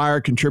Sportsbook Wire,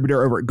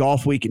 contributor over at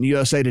Golf Week and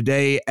USA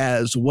Today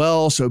as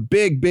well. So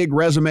big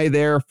resume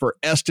there for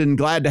Eston.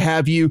 Glad to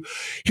have you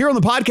here on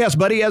the podcast,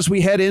 buddy, as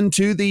we head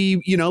into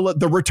the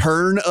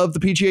return of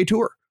the PGA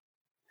Tour.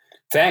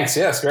 Thanks.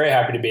 Yes, very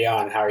happy to be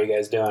on. How are you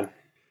guys doing?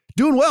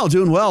 Doing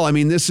well. I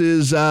mean, this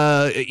is,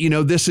 I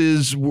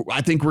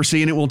think we're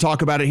seeing it. We'll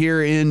talk about it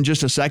here in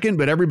just a second,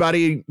 but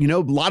everybody, a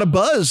lot of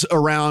buzz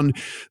around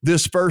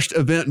this first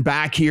event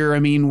back here. I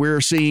mean,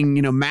 we're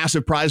seeing,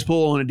 massive prize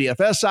pool on a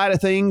DFS side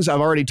of things. I've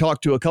already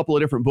talked to a couple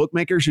of different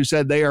bookmakers who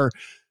said they are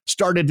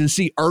started to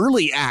see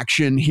early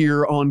action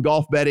here on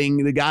golf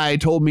betting. The guy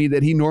told me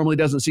that he normally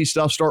doesn't see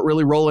stuff start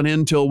really rolling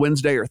in till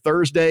Wednesday or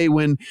Thursday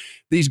when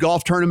these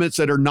golf tournaments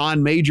that are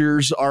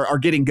non-majors are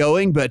getting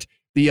going, but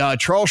the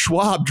Charles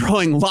Schwab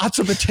drawing lots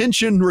of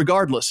attention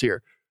regardless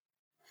here.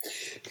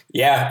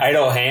 Yeah,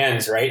 idle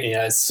hands, right?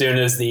 As soon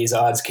as these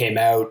odds came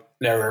out,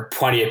 there were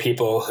plenty of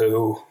people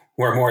who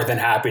were more than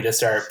happy to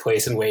start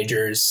placing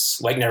wagers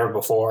like never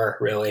before,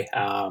 really.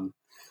 And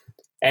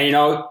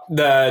don't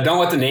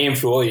let the name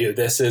fool you.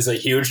 This is a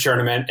huge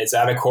tournament. It's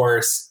at a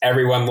course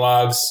everyone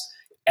loves.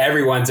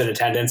 Everyone's in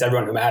attendance.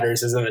 Everyone who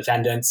matters is in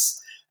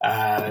attendance.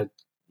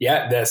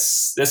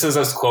 This is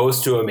as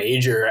close to a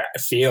major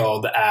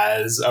field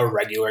as a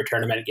regular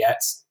tournament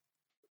gets.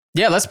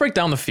 Yeah, let's break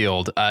down the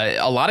field.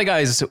 A lot of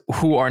guys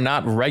who are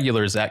not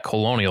regulars at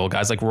Colonial,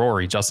 guys like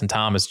Rory, Justin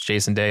Thomas,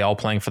 Jason Day, all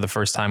playing for the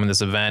first time in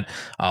this event.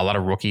 A lot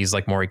of rookies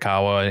like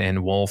Morikawa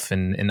and Wolf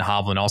and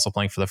Hovland also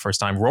playing for the first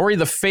time. Rory,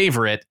 the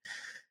favorite.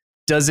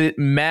 Does it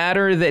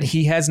matter that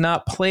he has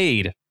not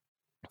played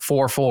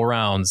 4 full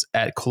rounds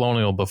at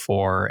Colonial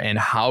before? And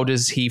how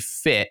does he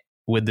fit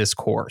with this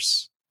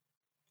course?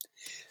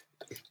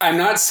 I'm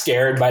not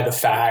scared by the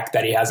fact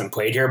that he hasn't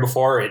played here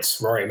before. It's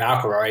Rory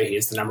McIlroy.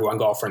 He's the number 1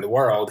 golfer in the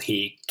world.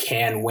 He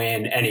can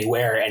win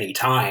anywhere,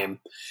 anytime.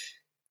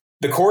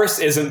 The course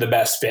isn't the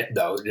best fit,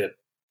 though. The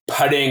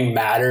putting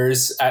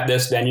matters at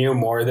this venue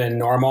more than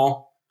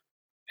normal.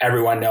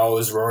 Everyone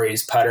knows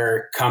Rory's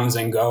putter comes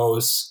and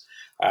goes.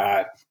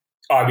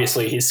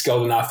 Obviously, he's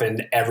skilled enough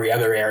in every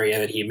other area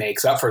that he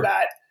makes up for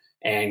that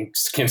and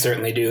can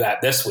certainly do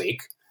that this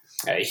week.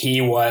 He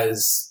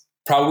was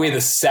probably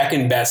the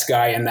second best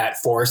guy in that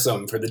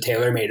foursome for the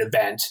TaylorMade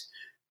event.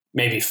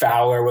 Maybe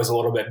Fowler was a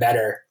little bit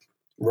better.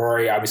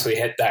 Rory obviously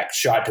hit that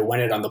shot to win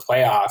it on the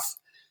playoff.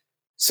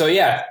 So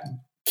yeah,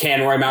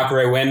 can Rory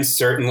McIlroy win?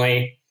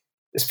 Certainly.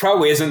 This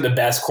probably isn't the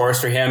best course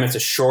for him. It's a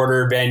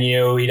shorter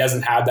venue. He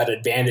doesn't have that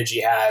advantage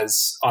he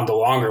has on the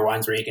longer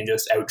ones where he can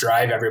just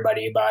outdrive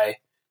everybody by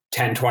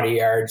 10, 20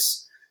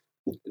 yards.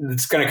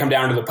 It's going to come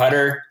down to the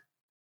putter.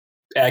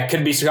 It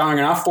could be strong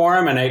enough for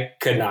him and it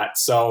could not.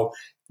 So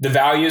the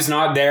value is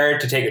not there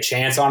to take a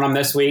chance on him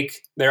this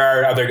week. There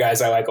are other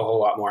guys I like a whole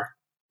lot more.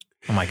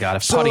 Oh my God,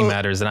 if putting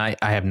matters, then I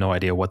have no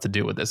idea what to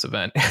do with this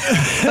event.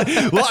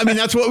 Well, I mean,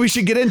 that's what we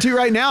should get into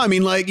right now. I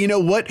mean, like, you know,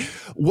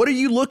 what are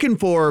you looking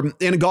for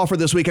in a golfer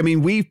this week? I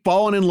mean, we've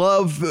fallen in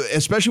love,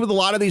 especially with a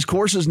lot of these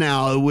courses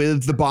now,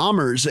 with the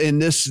Bombers.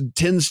 And this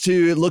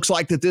it looks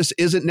like that this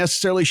isn't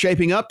necessarily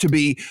shaping up to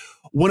be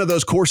one of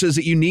those courses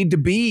that you need to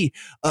be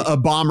a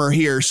bomber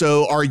here.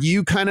 So are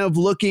you kind of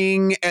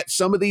looking at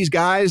some of these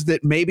guys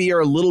that maybe are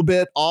a little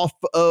bit off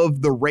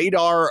of the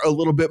radar, a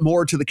little bit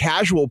more to the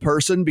casual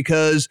person,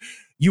 because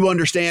you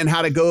understand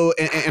how to go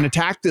and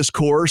attack this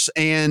course?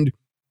 And,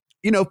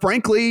 you know,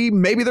 frankly,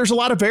 maybe there's a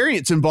lot of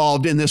variance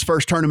involved in this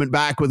first tournament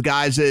back with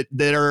guys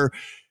that are,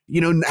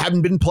 you know,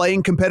 haven't been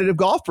playing competitive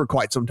golf for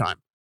quite some time.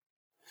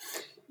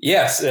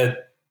 Yes.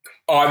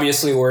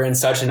 Obviously, we're in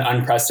such an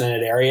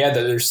unprecedented area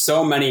that there's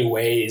so many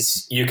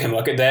ways you can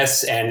look at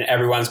this, and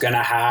everyone's going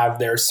to have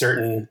their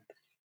certain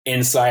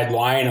inside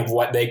line of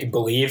what they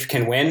believe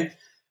can win.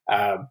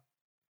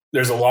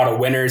 There's a lot of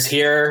winners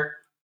here.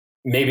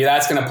 Maybe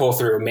that's going to pull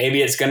through.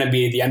 Maybe it's going to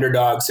be the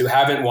underdogs who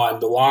haven't won,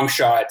 the long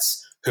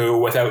shots who,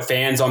 without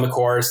fans on the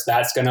course,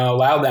 that's going to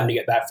allow them to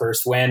get that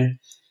first win.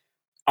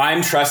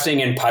 I'm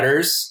trusting in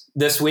putters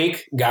this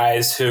week,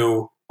 guys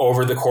who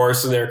over the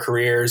course of their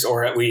careers,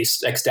 or at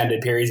least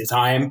extended periods of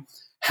time,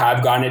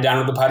 have gotten it down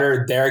with the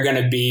putter. They're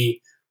going to be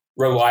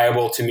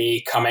reliable to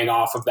me coming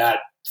off of that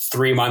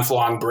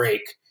 3-month-long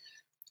break.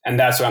 And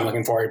that's what I'm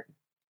looking for.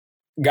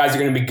 Guys are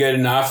going to be good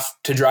enough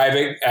to drive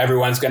it.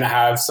 Everyone's going to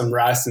have some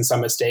rust and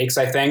some mistakes,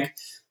 I think.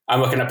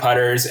 I'm looking at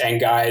putters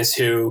and guys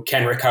who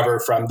can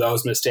recover from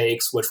those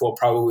mistakes, which we'll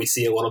probably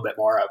see a little bit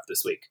more of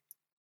this week.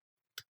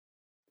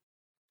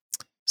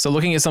 So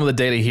looking at some of the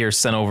data here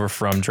sent over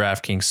from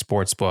DraftKings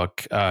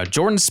Sportsbook,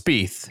 Jordan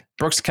Spieth,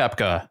 Brooks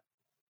Koepka,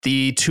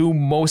 the two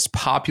most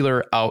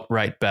popular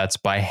outright bets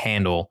by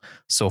handle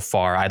so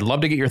far. I'd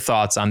love to get your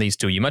thoughts on these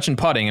two. You mentioned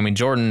putting. I mean,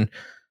 Jordan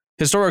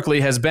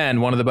historically has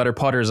been one of the better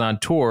putters on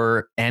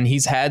tour, and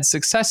he's had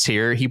success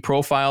here. He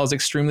profiles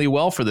extremely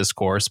well for this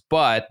course,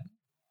 but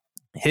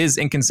his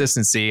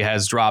inconsistency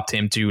has dropped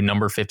him to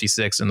number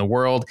 56 in the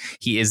world.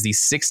 He is the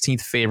 16th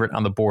favorite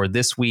on the board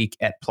this week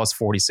at plus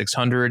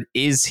 4,600.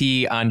 Is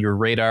he on your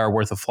radar,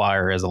 worth a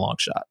flyer as a long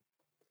shot?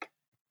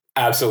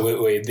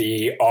 Absolutely.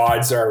 The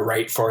odds are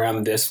right for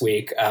him this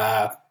week.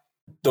 The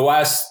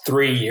last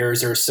 3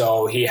 years or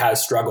so, he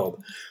has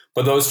struggled,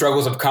 but those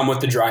struggles have come with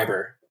the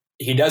driver.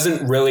 He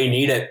doesn't really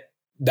need it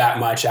that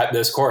much at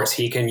this course.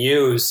 He can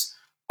use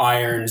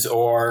irons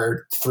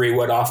or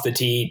 3-wood off the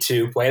tee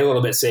to play a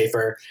little bit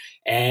safer.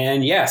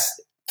 And yes,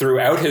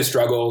 throughout his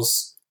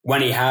struggles,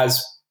 when he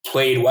has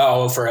played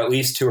well for at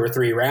least 2 or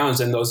 3 rounds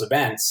in those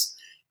events,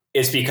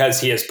 it's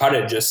because he has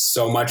putted just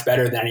so much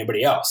better than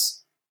anybody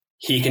else.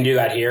 He can do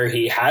that here.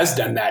 He has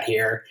done that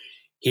here.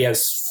 He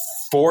has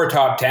 4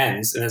 top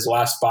 10s in his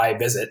last 5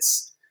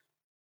 visits.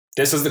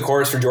 This is the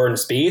course for Jordan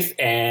Spieth,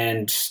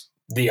 and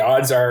the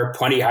odds are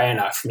plenty high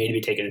enough for me to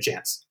be taking a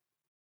chance.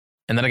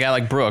 And then a guy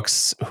like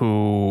Brooks,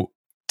 who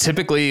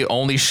typically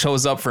only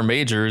shows up for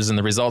majors and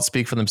the results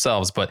speak for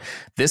themselves. But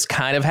this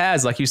kind of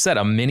has, like you said,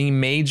 a mini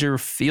major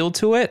feel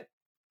to it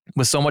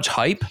with so much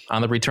hype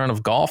on the return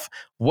of golf.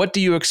 What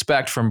do you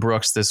expect from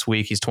Brooks this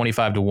week? He's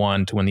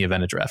 25-1 to win the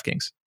event at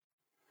DraftKings.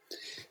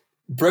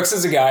 Brooks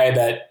is a guy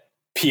that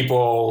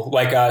people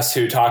like us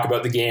who talk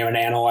about the game and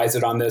analyze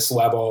it on this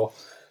level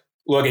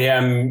look at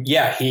him.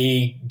 Yeah,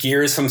 he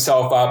gears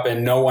himself up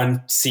and no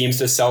one seems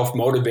to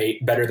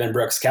self-motivate better than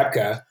Brooks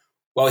Koepka.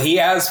 Well, he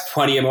has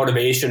plenty of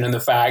motivation in the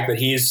fact that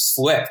he's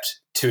slipped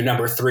to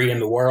number 3 in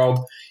the world.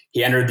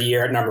 He entered the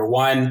year at number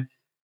 1.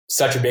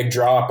 Such a big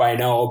drop, I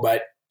know.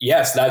 But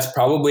yes, that's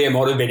probably a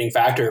motivating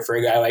factor for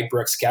a guy like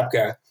Brooks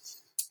Koepka.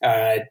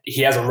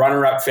 He has a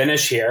runner-up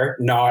finish here,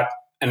 not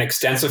an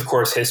extensive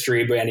course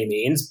history by any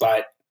means,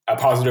 but a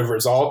positive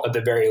result at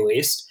the very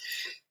least.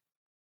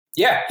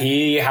 Yeah,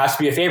 he has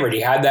to be a favorite.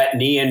 He had that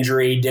knee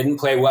injury, didn't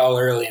play well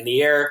early in the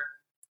year.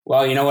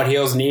 Well, you know what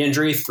heals knee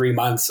injury? 3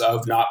 months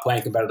of not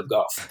playing competitive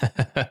golf.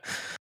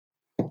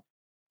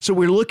 So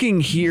we're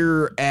looking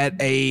here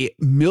at a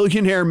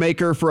millionaire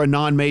maker for a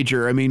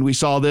non-major. I mean, we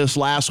saw this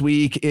last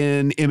week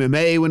in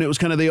MMA when it was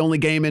kind of the only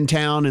game in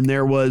town, and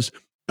there was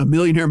a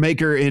millionaire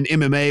maker in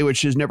MMA,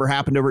 which has never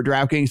happened over at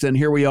DraftKings. And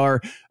here we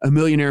are, a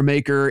millionaire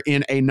maker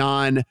in a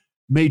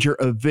non-major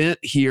event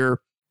here.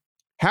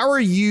 How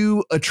are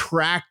you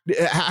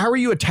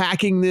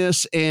attacking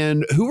this?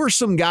 And who are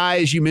some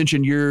guys you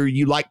mentioned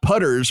you like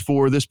putters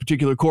for this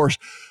particular course?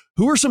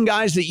 Who are some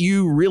guys that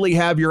you really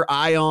have your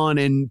eye on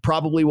and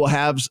probably will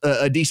have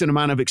a decent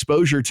amount of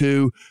exposure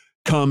to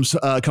come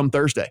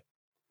Thursday?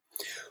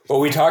 Well,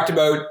 we talked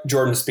about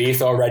Jordan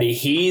Spieth already.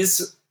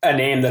 He's a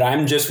name that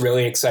I'm just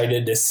really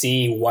excited to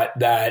see what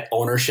that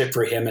ownership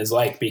for him is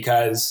like,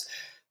 because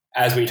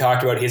as we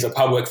talked about, he's a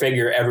public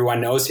figure. Everyone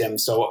knows him.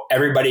 So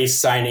everybody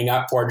signing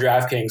up for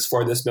DraftKings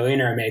for this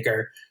millionaire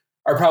maker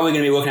are probably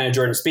going to be looking at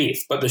Jordan Spieth.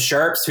 But the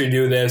sharps who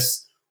do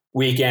this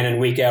week in and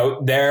week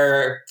out,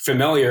 they're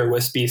familiar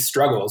with Spieth's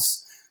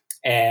struggles.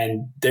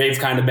 And they've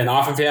kind of been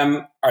off of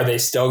him. Are they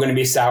still going to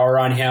be sour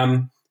on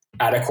him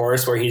at a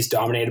course where he's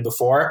dominated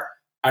before?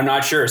 I'm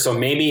not sure. So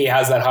maybe he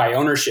has that high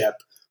ownership,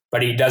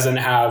 but he doesn't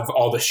have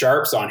all the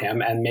sharps on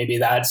him, and maybe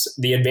that's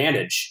the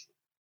advantage.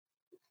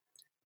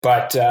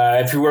 But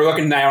if we were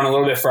looking down a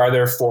little bit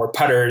farther for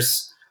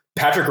putters,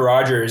 Patrick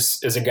Rogers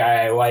is a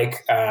guy I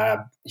like.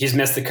 He's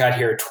missed the cut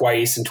here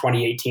twice in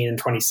 2018 and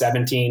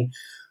 2017,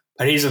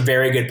 but he's a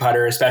very good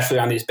putter, especially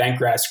on these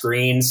bentgrass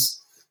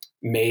greens.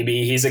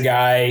 Maybe he's a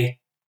guy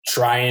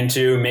trying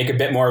to make a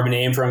bit more of a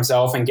name for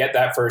himself and get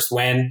that first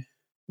win.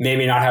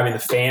 Maybe not having the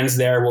fans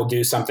there will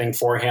do something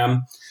for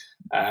him.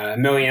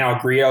 Emiliano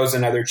Grillo is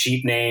another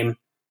cheap name.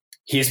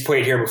 He's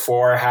played here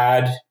before,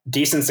 had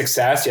decent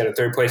success. He had a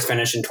third place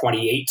finish in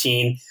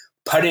 2018.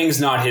 Putting's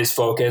not his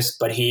focus,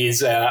 but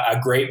he's a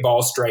great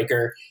ball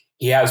striker.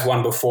 He has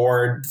won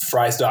before,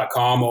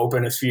 Fries.com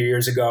Open a few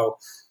years ago.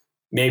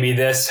 Maybe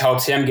this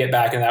helps him get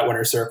back in that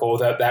winner's circle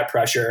without that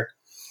pressure.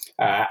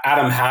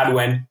 Adam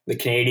Hadwin, the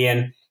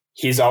Canadian,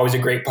 he's always a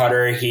great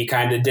putter. He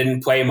kind of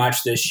didn't play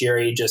much this year.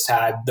 He just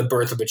had the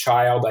birth of a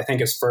child, I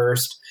think his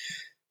first.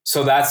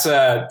 So that's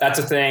a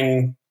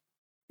thing.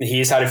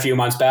 He's had a few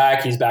months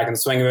back. He's back in the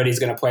swing of it. He's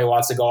going to play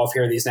lots of golf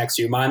here these next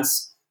few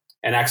months.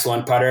 An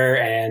excellent putter,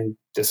 and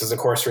this is a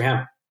course for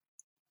him.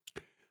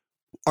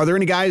 Are there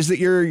any guys that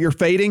you're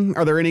fading?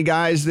 Are there any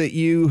guys that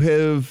you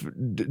have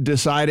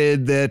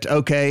decided that,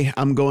 okay,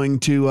 I'm going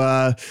to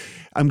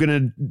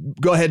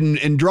go ahead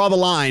and draw the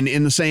line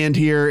in the sand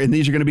here, and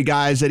these are going to be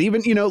guys that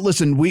even,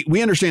 listen,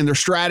 we understand there's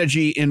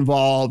strategy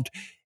involved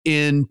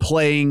in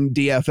playing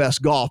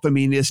DFS golf. I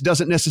mean, this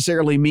doesn't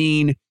necessarily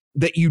mean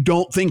that you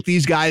don't think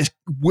these guys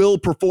will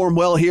perform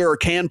well here or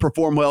can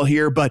perform well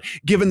here, but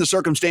given the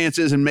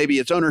circumstances, and maybe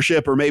it's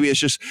ownership or maybe it's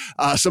just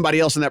somebody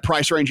else in that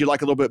price range you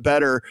like a little bit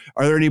better,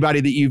 are there anybody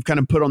that you've kind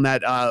of put on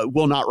that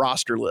will not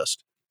roster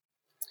list?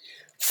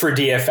 For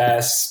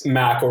DFS,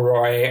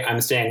 McIlroy,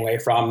 I'm staying away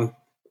from.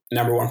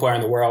 Number one player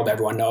in the world.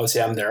 Everyone knows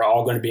him. They're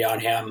all going to be on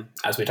him.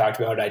 As we talked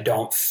about, I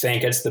don't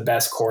think it's the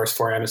best course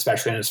for him,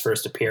 especially in his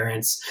first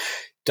appearance.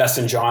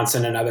 Dustin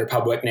Johnson, another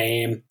public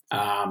name.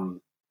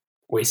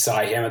 We saw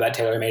him at that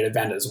TaylorMade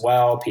event as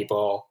well.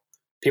 People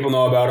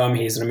know about him.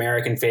 He's an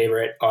American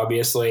favorite,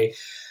 obviously.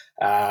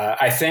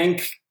 I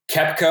think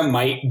Koepka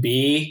might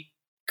be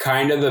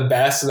kind of the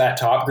best of that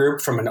top group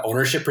from an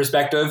ownership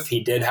perspective.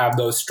 He did have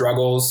those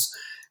struggles.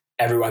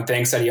 Everyone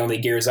thinks that he only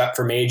gears up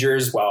for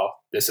majors. Well,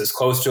 this is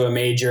close to a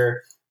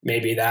major.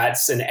 Maybe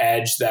that's an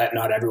edge that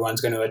not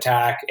everyone's going to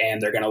attack,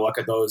 and they're going to look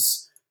at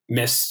those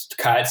missed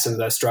cuts and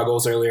the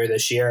struggles earlier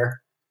this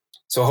year.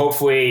 So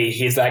hopefully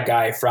he's that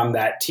guy from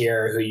that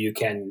tier who you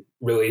can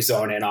really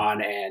zone in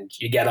on, and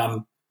you get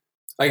him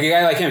like a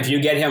guy like him. If you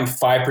get him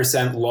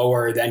 5%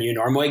 lower than you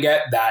normally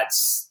get,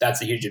 that's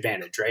a huge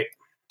advantage, right?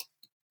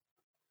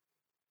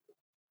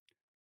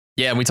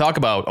 Yeah, and we talk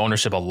about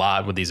ownership a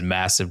lot with these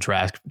massive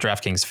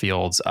DraftKings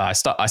fields. I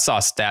saw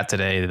a stat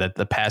today that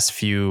the past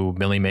few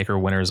Millie Maker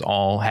winners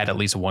all had at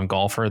least one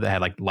golfer that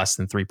had like less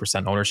than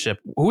 3% ownership.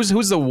 Who's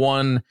the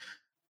one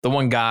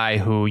guy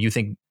who you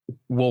think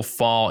will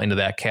fall into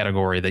that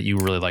category that you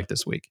really like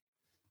this week?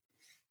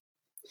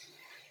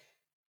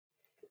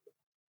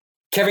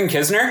 Kevin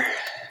Kisner.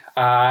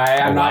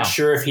 I'm not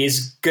sure if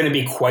he's going to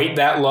be quite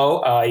that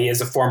low. He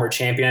is a former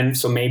champion,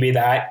 so maybe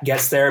that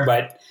gets there,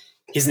 but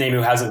he's a name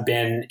who hasn't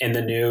been in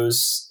the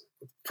news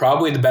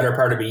probably the better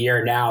part of a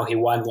year now. He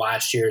won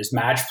last year's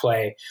match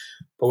play,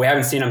 but we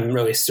haven't seen him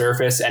really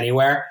surface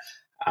anywhere.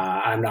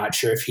 I'm not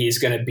sure if he's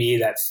going to be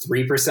that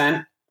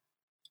 3%.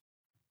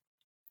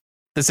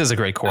 This is a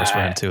great course for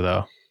him too,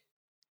 though.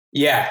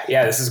 Yeah.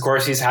 This is a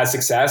course he's had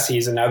success.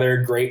 He's another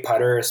great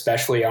putter,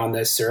 especially on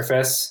this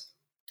surface.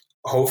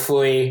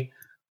 Hopefully,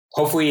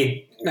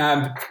 probably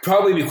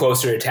be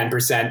closer to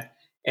 10%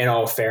 in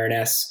all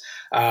fairness.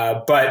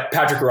 But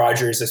Patrick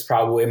Rogers is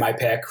probably my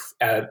pick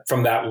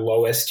from that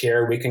lowest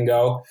tier we can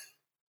go.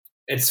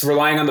 It's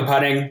relying on the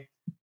putting.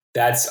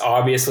 That's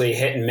obviously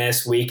hit and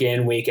miss week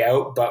in, week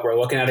out, but we're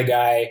looking at a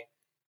guy,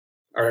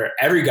 or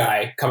every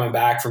guy coming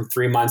back from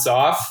 3 months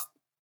off.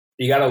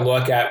 You got to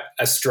look at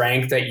a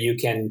strength that you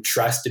can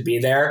trust to be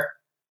there.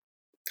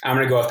 I'm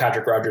going to go with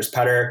Patrick Rogers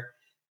putter.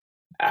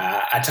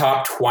 A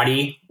top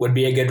 20 would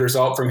be a good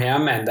result from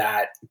him, and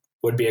that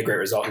would be a great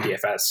result in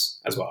DFS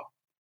as well.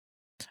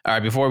 All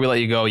right, before we let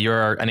you go, you're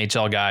our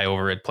NHL guy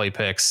over at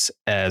PlayPicks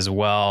as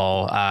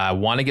well. I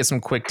want to get some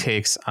quick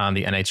takes on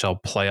the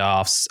NHL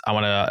playoffs. I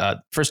want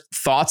to first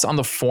thoughts on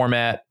the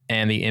format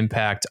and the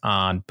impact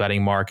on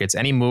betting markets.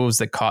 Any moves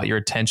that caught your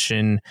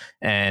attention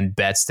and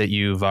bets that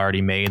you've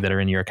already made that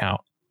are in your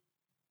account?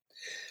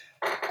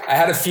 I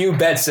had a few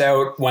bets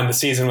out when the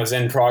season was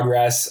in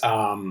progress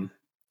on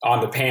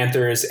the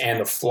Panthers and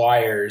the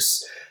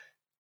Flyers.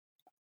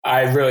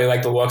 I really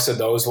like the looks of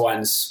those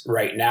ones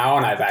right now,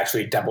 and I've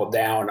actually doubled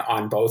down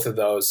on both of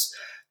those.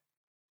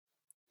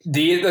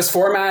 This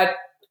format,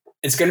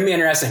 it's going to be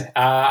interesting.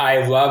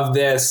 I love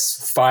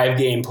this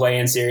 5-game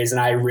play-in series, and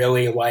I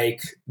really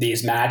like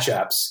these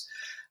matchups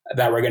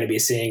that we're going to be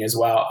seeing as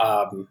well.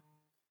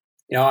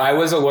 I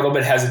was a little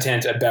bit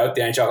hesitant about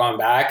the NHL coming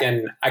back,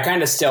 and I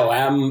kind of still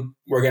am.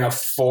 We're going to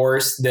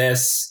force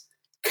this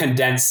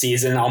condensed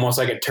season, almost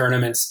like a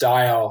tournament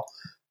style,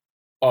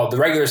 well, the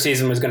regular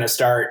season was going to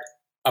start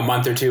a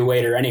month or two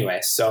later anyway.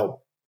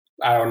 So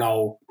I don't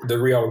know the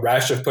real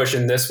rush of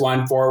pushing this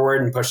one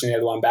forward and pushing the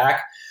other one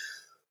back,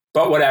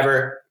 but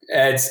whatever.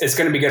 It's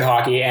going to be good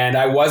hockey. And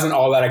I wasn't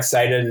all that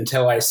excited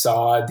until I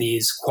saw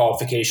these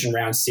qualification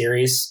round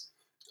series.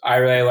 I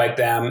really like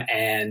them,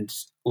 and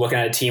looking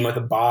at a team with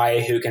a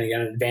bye who can get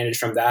an advantage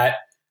from that,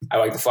 I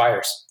like the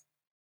Flyers.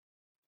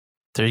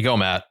 There you go,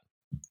 Matt.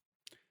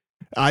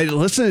 I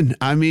listen.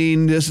 I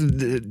mean,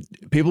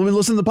 people have been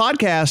listening to the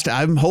podcast.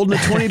 I'm holding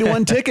a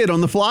 20-1 ticket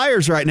on the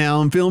Flyers right now.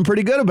 I'm feeling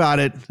pretty good about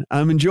it.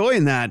 I'm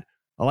enjoying that.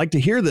 I like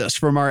to hear this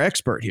from our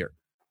expert here.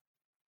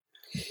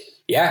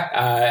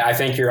 Yeah, I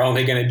think you're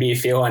only going to be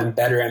feeling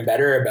better and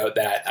better about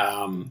that.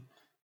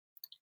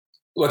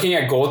 Looking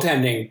at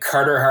goaltending,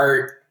 Carter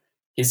Hart,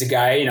 he's a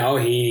guy,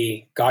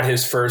 he got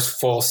his first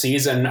full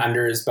season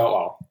under his belt.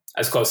 Well,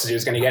 as close as he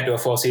was going to get to a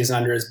full season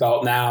under his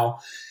belt now.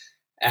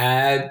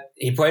 And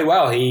he played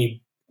well.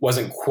 He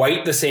wasn't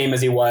quite the same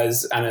as he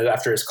was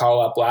after his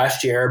call up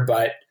last year,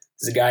 but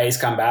as a guy, he's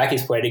come back.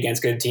 He's played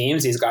against good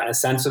teams. He's gotten a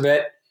sense of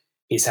it.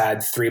 He's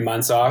had 3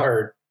 months off,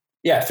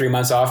 3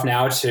 months off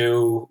now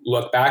to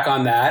look back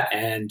on that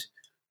and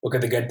look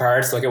at the good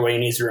parts, look at what he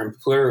needs to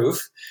improve.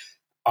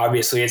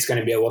 Obviously, it's going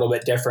to be a little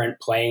bit different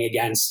playing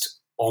against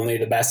only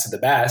the best of the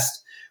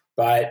best,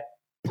 but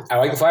I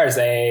like the Flyers.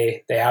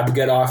 They have a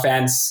good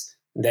offense.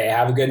 They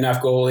have a good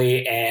enough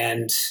goalie,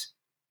 and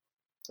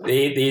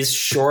these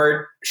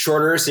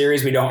shorter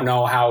series, we don't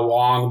know how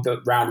long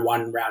the round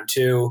 1, round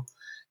 2,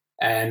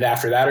 and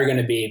after that are going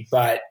to be,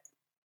 but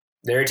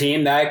they're a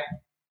team that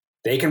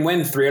they can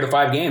win 3 out of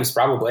 5 games,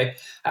 probably.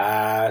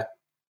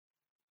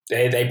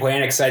 They play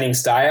an exciting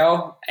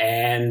style,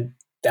 and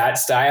that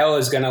style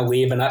is going to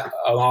leave an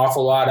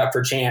awful lot up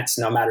for chance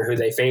no matter who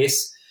they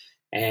face.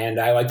 And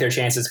I like their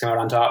chances to come out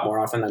on top more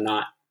often than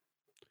not.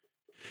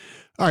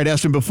 All right,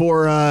 Eston,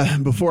 before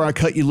I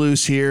cut you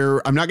loose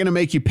here, I'm not going to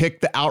make you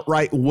pick the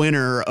outright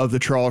winner of the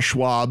Charles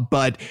Schwab,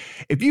 but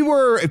if you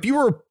were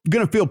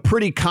going to feel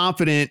pretty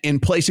confident in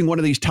placing one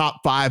of these top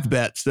 5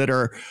 bets that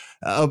are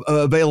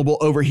available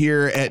over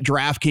here at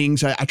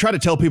DraftKings, I try to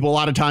tell people a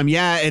lot of time,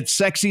 yeah, it's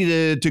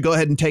sexy to go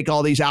ahead and take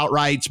all these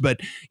outrights, but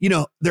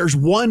there's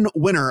one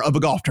winner of a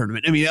golf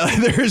tournament. I mean,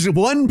 there's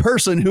one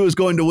person who is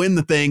going to win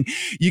the thing.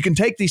 You can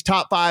take these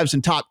top 5s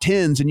and top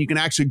 10s, and you can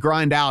actually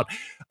grind out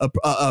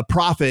a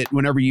profit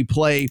whenever you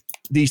play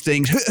these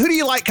things. Who do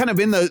you like kind of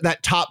in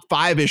that top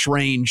 5-ish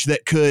range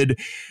that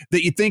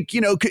you think,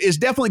 is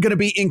definitely going to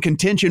be in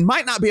contention,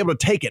 might not be able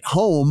to take it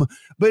home,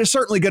 but is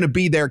certainly going to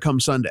be there come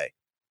Sunday?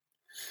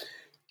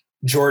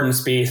 Jordan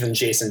Spieth and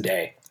Jason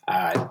Day,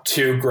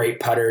 2 great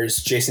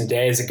putters. Jason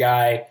Day is a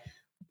guy,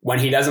 when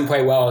he doesn't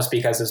play well, it's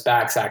because his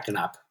back's acting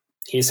up.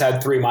 He's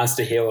had 3 months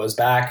to heal his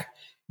back.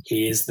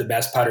 He's the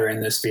best putter in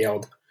this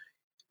field.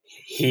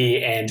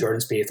 He and Jordan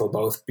Spieth will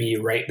both be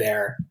right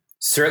there.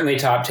 Certainly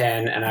top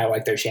 10, and I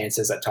like their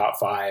chances at top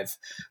 5.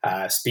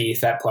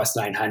 Spieth at plus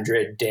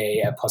 900,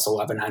 Day at plus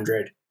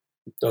 1100.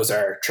 Those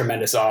are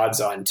tremendous odds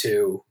on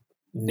 2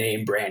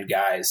 name brand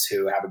guys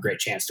who have a great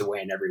chance to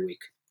win every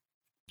week.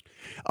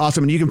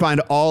 Awesome. And you can find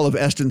all of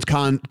Eston's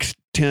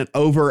content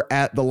over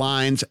at The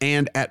Lines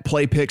and at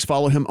PlayPicks.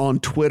 Follow him on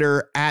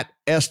Twitter at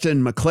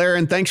Eston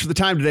McLaren. Thanks for the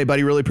time today,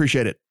 buddy. Really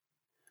appreciate it.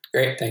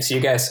 Great. Thanks to you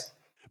guys.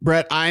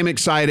 Brett, I'm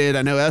excited.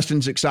 I know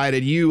Eston's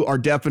excited. You are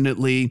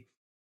definitely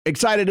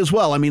excited as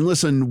well. I mean,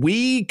 listen,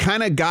 we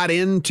kind of got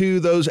into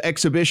those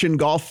exhibition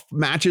golf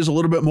matches a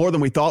little bit more than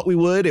we thought we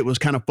would. It was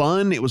kind of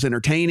fun. It was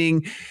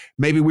entertaining.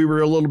 Maybe we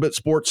were a little bit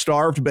sports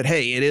starved, but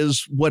hey, it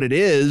is what it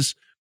is.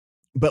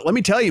 But let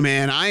me tell you,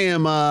 man,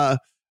 I'm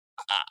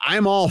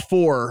all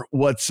for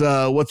what's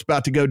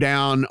about to go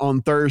down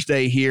on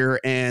Thursday here,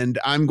 and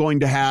I'm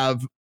going to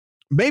have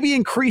maybe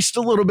increased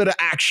a little bit of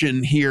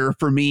action here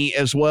for me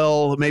as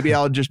well. Maybe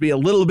I'll just be a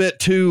little bit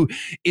too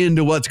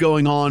into what's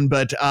going on,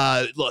 but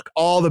look,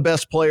 all the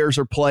best players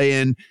are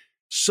playing.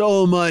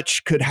 So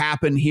much could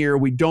happen here.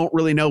 We don't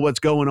really know what's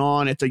going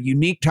on. It's a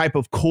unique type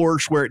of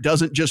course where it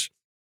doesn't just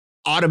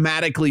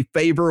automatically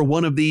favor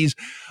one of these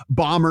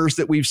bombers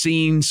that we've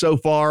seen so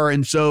far.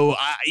 And so,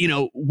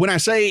 when I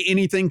say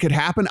anything could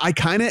happen, I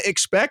kind of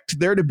expect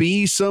there to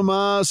be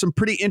some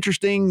pretty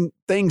interesting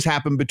things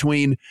happen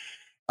between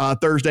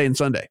Thursday and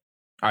Sunday.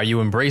 Are you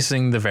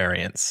embracing the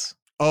variance?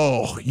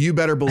 Oh, you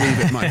better believe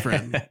it, my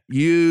friend.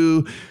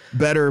 You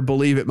better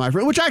believe it, my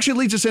friend. Which actually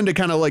leads us into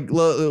kind of like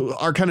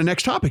our kind of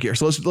next topic here.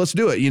 So let's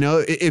do it.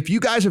 If you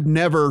guys have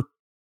never,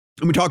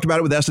 and we talked about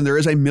it with Eston, there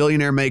is a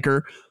Millionaire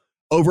Maker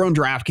over on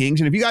DraftKings.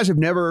 And if you guys have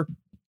never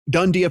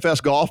done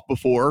DFS golf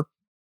before,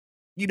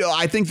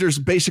 I think there's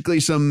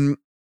basically some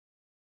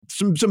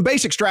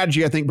basic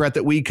strategy, I think, Brett,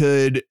 that we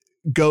could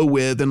go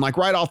with. And like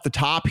right off the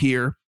top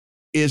here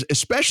is,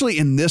 especially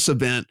in this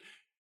event,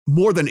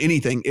 more than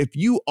anything, if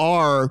you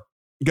are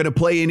going to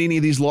play in any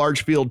of these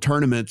large field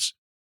tournaments,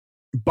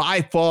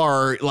 by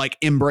far, like,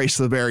 embrace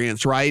the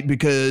variance, right?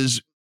 Because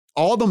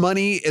all the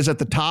money is at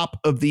the top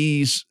of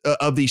these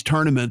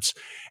tournaments.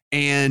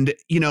 And,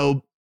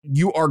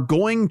 you are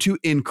going to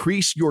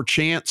increase your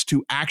chance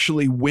to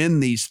actually win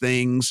these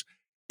things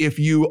if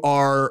you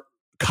are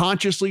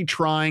consciously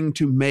trying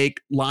to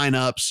make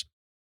lineups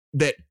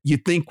that you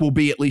think will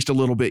be at least a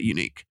little bit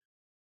unique.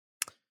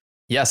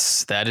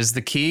 Yes, that is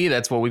the key.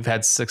 That's what we've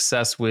had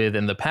success with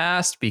in the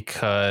past,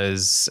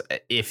 because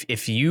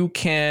if you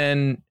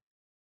can,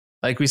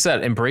 like we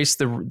said, embrace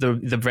the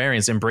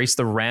variance, embrace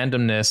the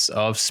randomness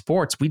of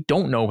sports, we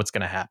don't know what's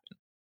going to happen.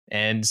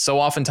 And so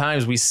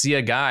oftentimes we see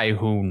a guy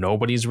who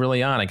nobody's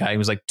really on, a guy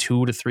who's like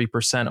 2 to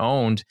 3%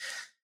 owned,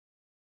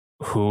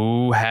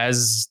 who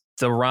has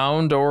the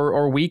round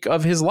or week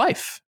of his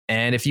life.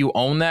 And if you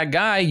own that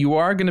guy, you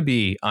are going to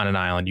be on an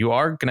island. You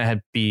are going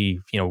to be,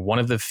 one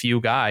of the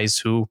few guys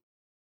who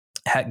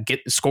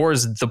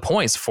scores the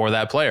points for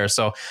that player.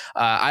 So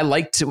I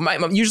like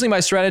to, usually my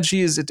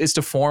strategy is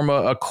to form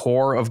a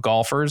core of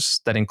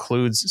golfers that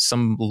includes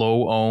some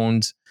low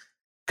owned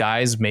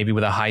guys, maybe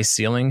with a high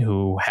ceiling,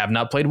 who have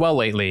not played well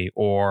lately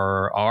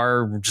or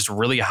are just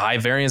really high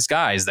variance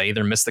guys. They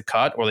either miss the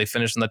cut or they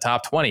finish in the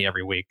top 20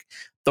 every week.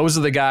 Those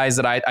are the guys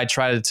that I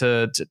try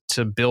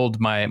to build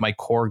my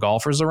core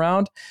golfers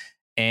around.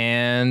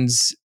 And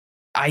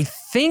I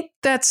think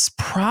that's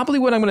probably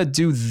what I'm going to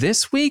do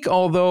this week.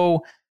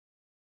 Although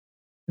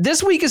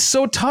this week is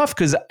so tough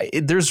because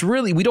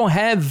we don't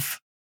have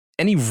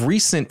any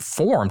recent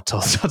form to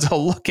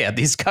look at.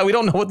 These guys, we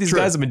don't know what these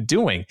guys have been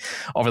doing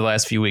over the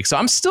last few weeks. So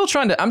I'm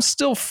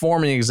still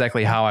forming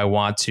exactly how I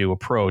want to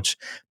approach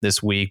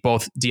this week,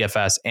 both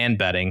DFS and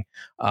betting.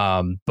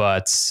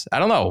 But I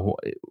don't know.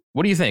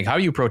 What do you think? How are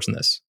you approaching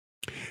this?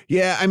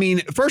 Yeah, I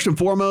mean, first and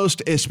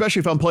foremost, especially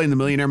if I'm playing the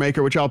Millionaire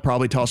Maker, which I'll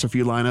probably toss a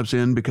few lineups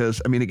in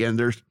because, I mean, again,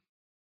 there's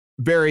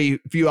very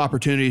few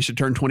opportunities to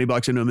turn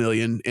 $20 into $1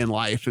 million in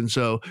life. And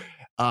so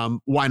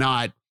why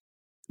not?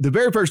 The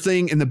very first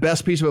thing and the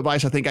best piece of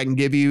advice I think I can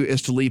give you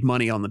is to leave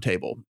money on the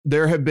table.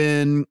 There have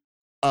been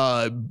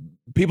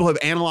people have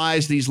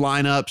analyzed these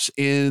lineups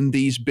in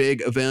these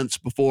big events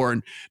before.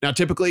 And now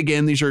typically,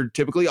 again, these are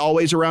typically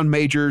always around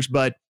majors,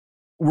 but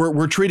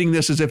we're treating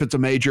this as if it's a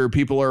major.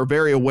 People are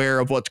very aware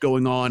of what's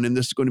going on, and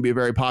this is going to be a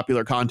very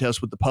popular contest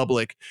with the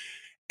public.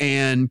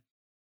 And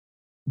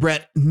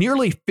Brett,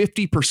 nearly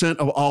 50%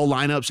 of all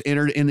lineups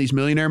entered in these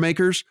Millionaire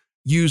Makers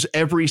use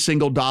every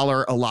single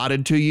dollar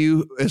allotted to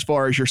you as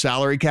far as your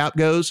salary cap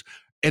goes.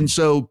 And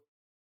so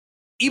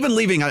even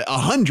leaving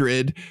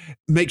 100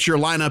 makes your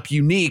lineup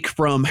unique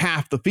from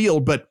half the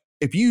field. But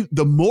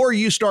the more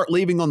you start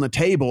leaving on the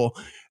table,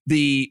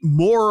 the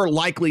more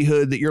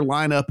likelihood that your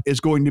lineup is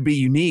going to be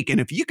unique. And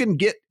if you can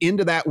get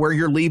into that where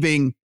you're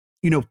leaving,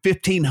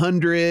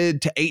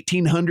 1,500 to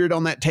 1,800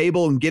 on that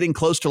table and getting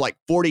close to like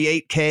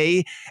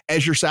 48K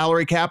as your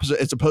salary cap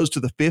as opposed to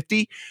the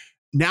 50,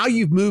 now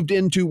you've moved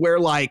into where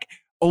like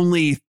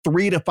only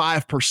 3 to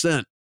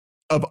 5%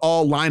 of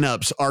all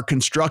lineups are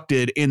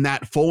constructed in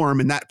that form,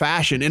 in that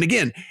fashion. And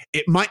again,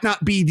 it might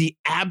not be the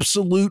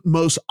absolute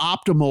most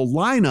optimal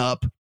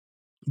lineup,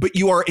 but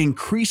you are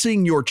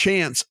increasing your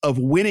chance of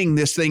winning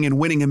this thing and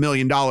winning $1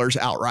 million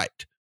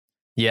outright.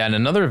 Yeah. And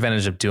another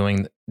advantage of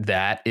doing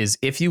that is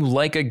if you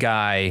like a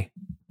guy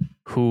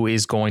who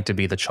is going to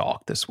be the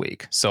chalk this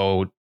week.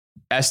 So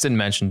Eston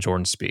mentioned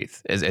Jordan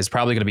Spieth is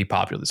probably going to be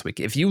popular this week.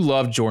 If you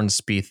love Jordan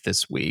Spieth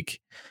this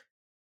week,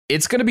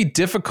 it's going to be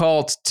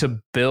difficult to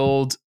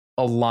build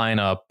a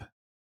lineup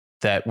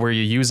where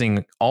you're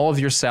using all of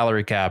your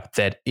salary cap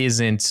that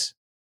isn't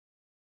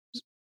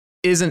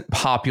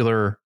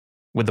popular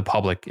with the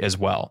public as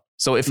well.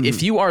 So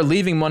if you are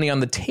leaving money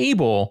on the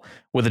table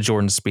with a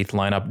Jordan Spieth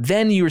lineup,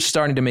 then you're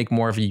starting to make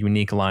more of a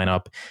unique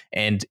lineup,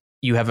 and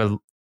you have a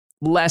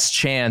less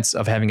chance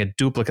of having a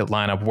duplicate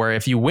lineup where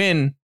if you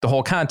win the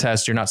whole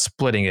contest, you're not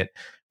splitting it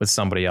with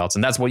somebody else.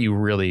 And that's what you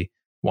really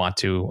want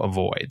to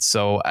avoid.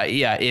 So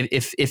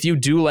if you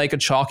do like a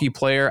chalky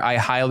player, I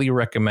highly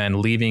recommend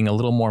leaving a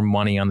little more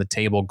money on the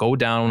table. Go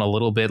down a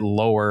little bit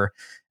lower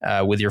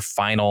with your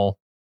final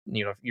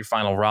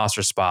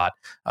roster spot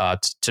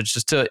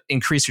to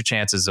increase your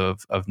chances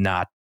of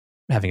not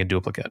having a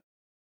duplicate.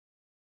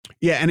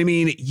 Yeah, and I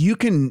mean, you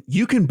can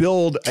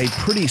build a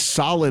pretty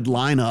solid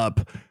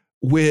lineup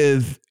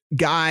with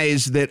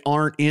guys that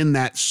aren't in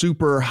that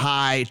super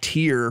high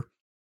tier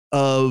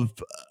of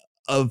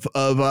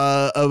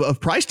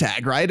price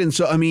tag, right? And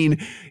so, I mean,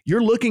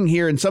 you're looking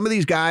here, and some of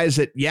these guys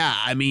that,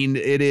 I mean,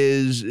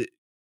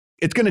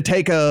 it's going to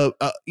take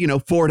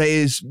 4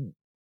 days.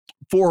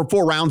 Four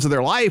rounds of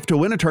their life to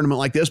win a tournament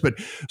like this, but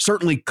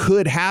certainly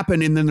could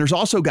happen. And then there's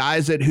also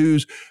guys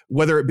whose,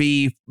 whether it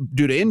be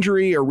due to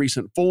injury or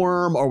recent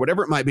form or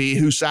whatever it might be,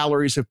 whose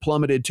salaries have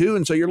plummeted too.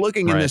 And so you're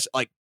looking in this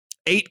like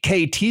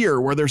 8K tier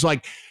where there's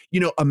like,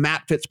 a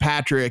Matt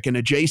Fitzpatrick and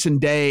a Jason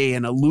Day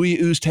and a Louis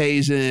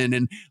Oosthuizen.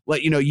 And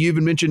you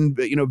even mentioned,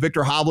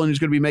 Victor Hovland is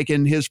going to be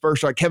making his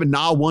first start. Kevin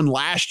Na won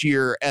last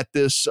year at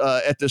this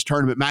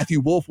tournament.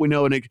 Matthew Wolff, we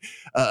know,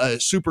 a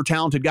super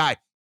talented guy.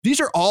 These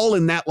are all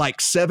in that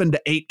like 7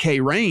 to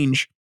 8K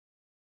range.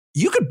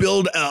 You could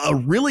build a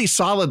really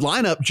solid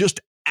lineup just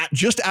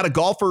out of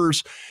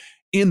golfers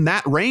in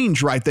that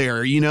range right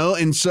there,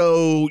 and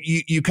so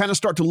you kind of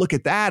start to look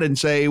at that and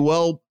say,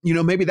 well,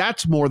 maybe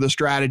that's more the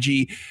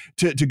strategy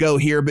to go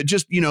here. But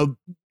just,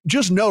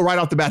 just know right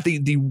off the bat,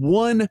 the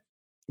one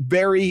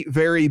very,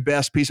 very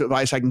best piece of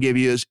advice I can give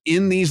you is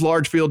in these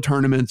large field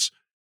tournaments,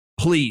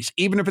 please,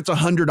 even if it's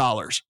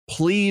 $100,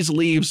 please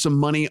leave some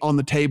money on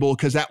the table,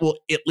 because that will,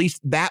 at least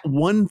that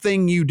one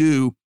thing you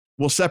do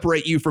will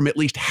separate you from at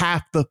least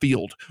half the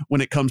field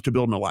when it comes to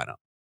building a lineup.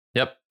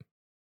 Yep.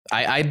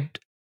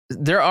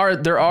 There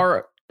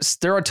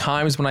are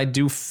times when I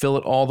do fill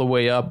it all the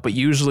way up, but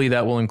usually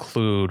that will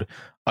include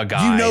a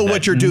guy. You know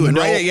what you're doing,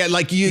 right? Yeah,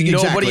 like you.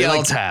 Nobody exactly.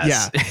 else has.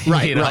 Yeah,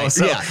 right, right.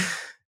 So,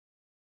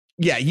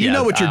 yeah, you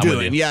know what you're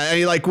doing.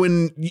 Yeah, like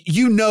when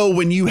you've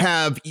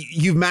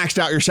maxed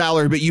out your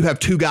salary, but you have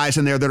two guys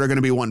in there that are going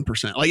to be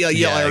 1%, like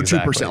or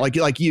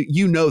 2%, like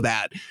you know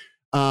that.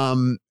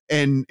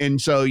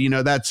 And so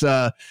that's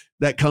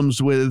that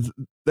comes with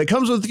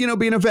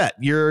being a vet.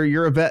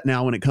 You're a vet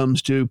now when it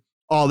comes to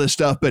all this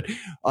stuff. But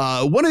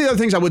one of the other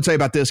things I would say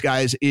about this,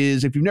 guys,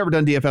 is if you've never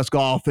done DFS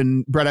golf,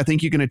 and Brett, I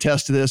think you can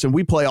attest to this, and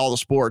we play all the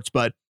sports,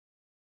 but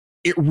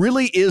it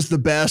really is the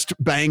best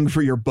bang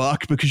for your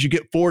buck, because you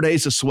get 4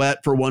 days of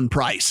sweat for one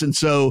price. And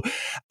so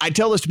I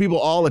tell this to people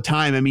all the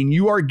time. I mean,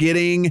 you are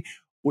getting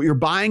what you're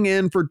buying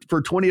in for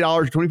 $20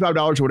 or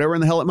 $25 or whatever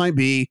in the hell it might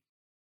be.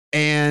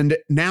 And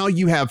now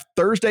you have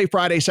Thursday,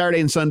 Friday,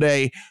 Saturday, and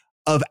Sunday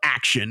of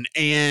action.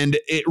 And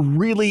it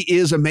really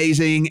is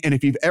amazing. And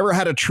if you've ever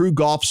had a true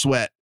golf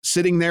sweat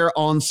sitting there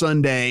on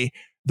Sunday,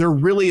 there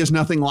really is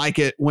nothing like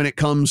it when it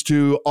comes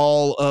to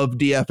all of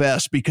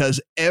DFS,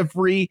 because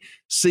every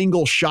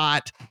single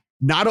shot,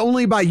 not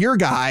only by your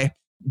guy,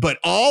 but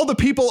all the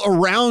people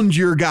around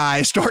your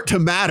guy start to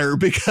matter,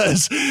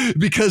 because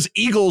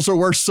eagles are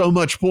worth so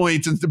much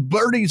points and the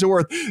birdies are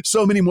worth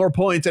so many more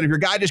points. And if your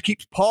guy just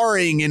keeps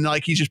parring and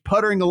like he's just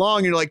puttering along,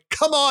 and you're like,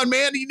 come on,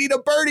 man, you need a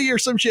birdie or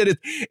some shit.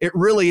 It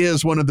really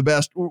is one of the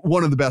best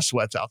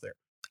sweats out there.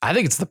 I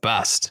think it's the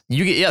best.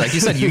 You get, like you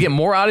said, you get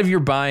more out of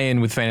your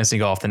buy-in with fantasy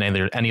golf than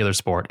any other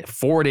sport.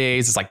 4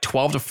 days, it's like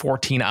 12 to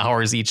 14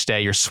 hours each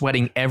day. You're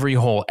sweating every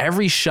hole,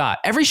 every shot.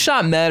 Every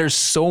shot matters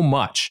so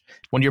much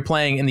when you're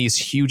playing in these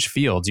huge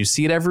fields. You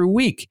see it every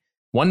week.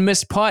 One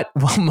missed putt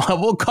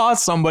will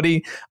cost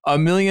somebody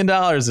 $1 million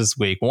this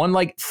week. One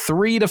like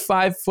 3 to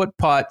 5 foot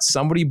putt,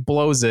 somebody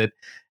blows it,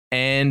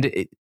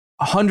 and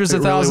hundreds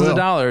of thousands of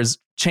dollars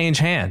change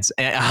hands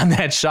on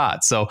that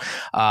shot. So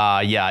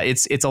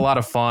it's a lot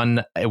of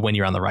fun when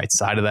you're on the right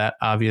side of that,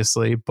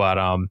 obviously. But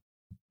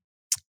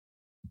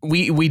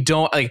we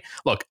don't like,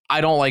 look,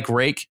 I don't like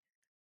rake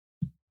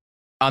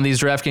on these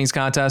DraftKings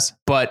contests,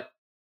 but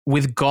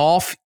with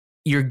golf,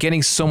 you're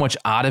getting so much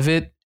out of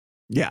it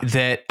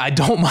that I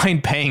don't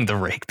mind paying the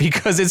rake,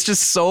 because it's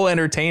just so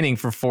entertaining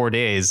for 4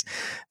 days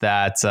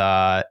that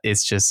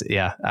it's just,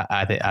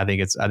 I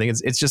think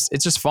it's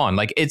just fun.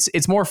 Like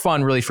it's more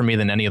fun really for me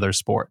than any other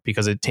sport,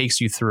 because it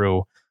takes you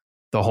through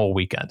the whole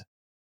weekend.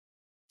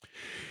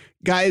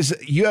 Guys,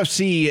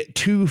 UFC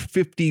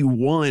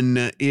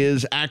 251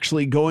 is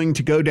actually going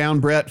to go down,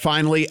 Brett,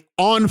 finally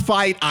on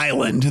Fight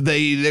Island.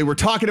 They were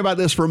talking about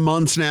this for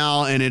months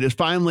now, and it has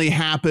finally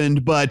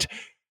happened, but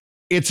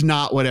it's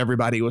not what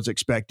everybody was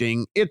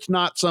expecting. It's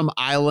not some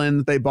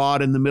island they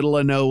bought in the middle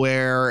of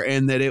nowhere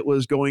and that it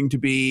was going to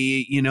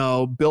be,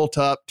 built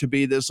up to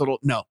be this little,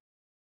 no.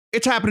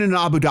 It's happening in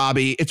Abu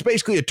Dhabi. It's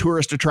basically a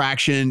tourist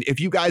attraction. If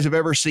you guys have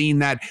ever seen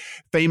that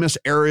famous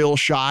aerial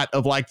shot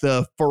of like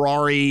the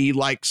Ferrari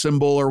like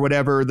symbol or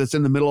whatever that's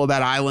in the middle of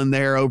that island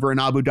there over in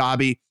Abu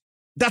Dhabi,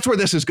 that's where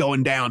this is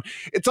going down.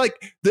 It's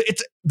like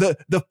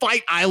the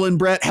Fight Island,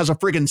 Brett, has a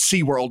friggin'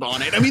 SeaWorld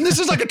on it. I mean, this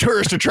is like a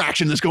tourist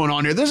attraction that's going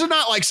on here. This is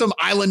not like some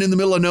island in the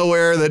middle of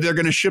nowhere that they're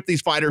going to ship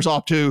these fighters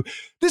off to.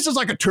 This is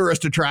like a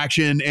tourist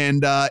attraction.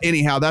 And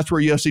anyhow, that's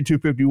where UFC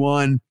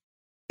 251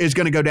 is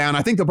going to go down.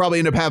 I think they'll probably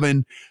end up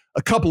having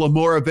a couple of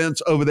more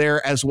events over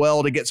there as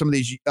well to get some of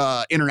these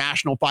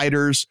international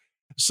fighters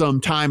some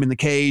time in the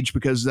cage,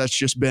 because that's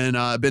just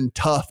been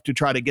tough to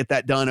try to get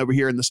that done over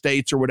here in the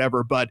States or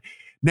whatever. But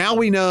now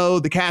we know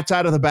the cat's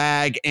out of the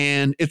bag,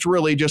 and it's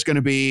really just going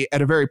to be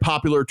at a very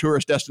popular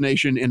tourist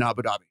destination in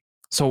Abu Dhabi.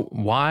 So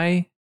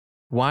why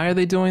are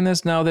they doing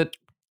this now that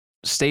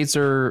states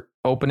are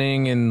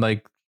opening and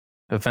like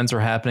events are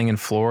happening in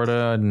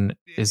Florida? And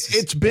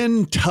it's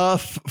been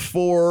tough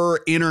for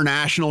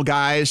international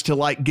guys to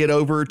like get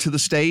over to the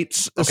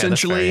States,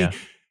 essentially. Fair, yeah.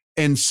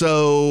 And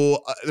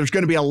so there's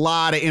going to be a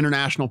lot of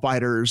international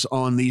fighters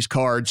on these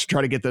cards to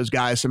try to get those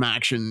guys some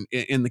action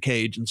in the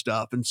cage and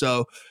stuff. And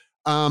so,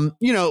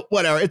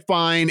 whatever, it's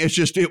fine. It's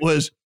just, it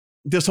was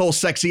this whole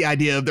sexy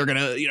idea of they're going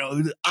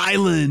to,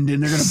 island,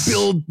 and they're going to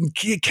build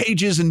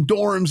cages and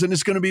dorms, and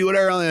it's going to be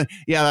whatever.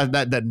 Yeah,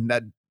 that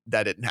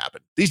didn't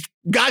happen. These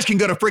guys can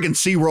go to friggin'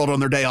 SeaWorld on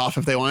their day off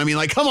if they want. I mean,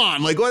 like, come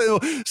on, like,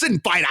 what? This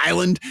isn't Fight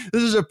Island.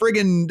 This is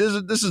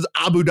this is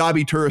Abu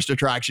Dhabi tourist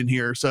attraction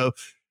here. So,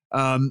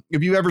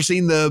 if you've ever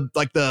seen the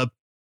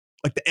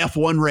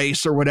F1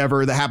 race or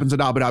whatever that happens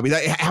in Abu Dhabi,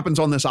 that happens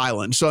on this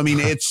island. So, I mean,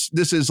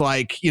 this is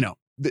like,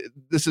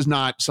 this is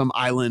not some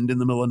island in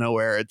the middle of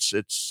nowhere.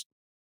 It's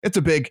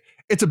a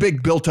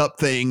big built up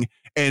thing,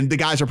 and the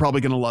guys are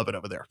probably going to love it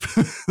over there.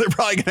 They're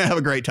probably going to have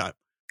a great time.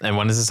 And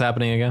when is this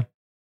happening again?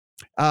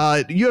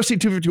 UFC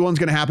 251 is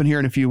going to happen here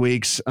in a few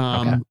weeks.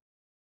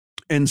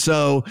 And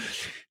so,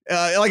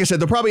 like I said,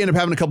 they'll probably end up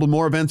having a couple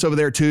more events over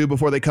there too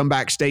before they come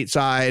back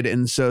stateside.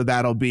 And so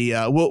that'll be,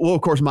 we'll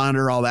of course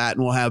monitor all that,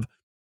 and we'll have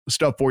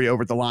stuff for you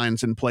over at the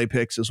Lines and Play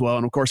Picks as well.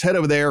 And of course, head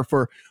over there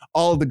for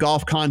all of the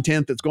golf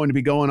content that's going to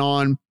be going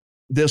on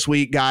this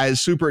week,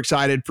 guys. Super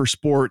excited for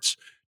sports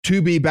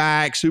to be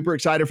back. Super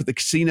excited for the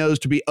casinos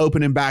to be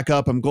opening back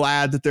up. I'm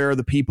glad that there are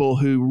the people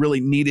who really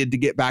needed to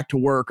get back to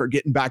work or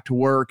getting back to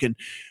work. And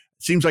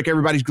it seems like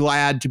everybody's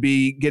glad to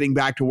be getting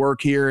back to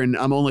work here. And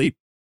I'm only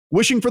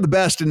wishing for the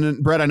best.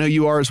 And Brett, I know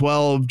you are as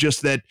well,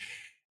 just that,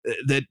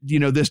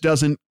 this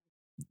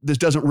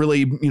doesn't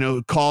really,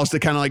 cause the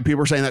kind of, like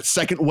people are saying, that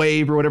second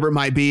wave or whatever it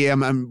might be.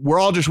 We're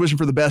all just wishing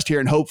for the best here.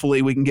 And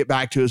hopefully we can get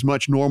back to as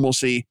much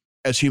normalcy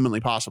as humanly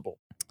possible.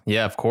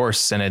 Yeah, of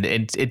course. And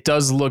it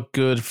does look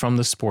good from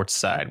the sports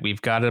side.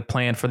 We've got a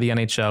plan for the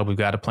NHL. We've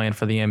got a plan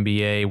for the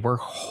NBA. We're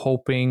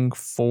hoping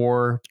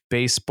for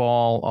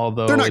baseball,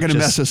 although they're not going to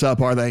mess this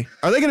up, are they?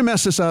 Are they going to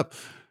mess this up?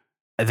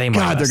 They might.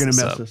 God, they're going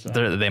to mess this up.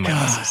 They might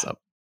mess this up.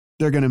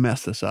 They're going to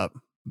mess this up.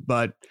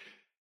 But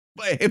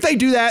if they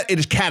do that, it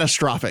is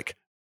catastrophic.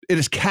 It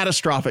is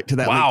catastrophic to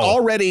that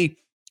league.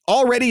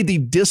 Already the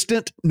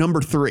distant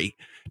number 3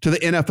 to the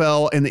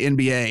NFL and the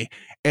NBA.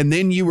 And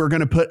then you were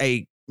going to put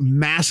a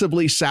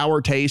massively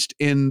sour taste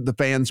in the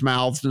fans'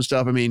 mouths and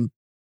stuff. I mean,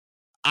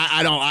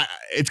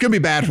 it's going to be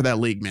bad for that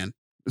league, man.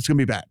 It's going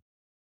to be bad.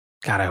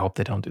 God, I hope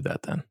they don't do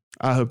that then.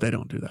 I hope they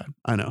don't do that.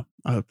 I know.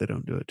 I hope they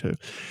don't do it too.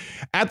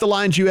 At the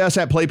Lines US,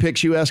 at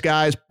PlayPicks US,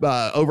 guys,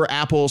 over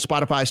Apple,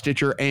 Spotify,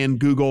 Stitcher, and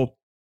Google.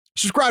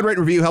 Subscribe, rate,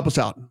 and review. Help us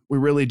out. We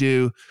really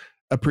do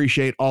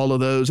appreciate all of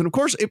those. And of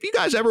course, if you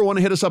guys ever want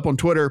to hit us up on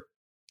Twitter,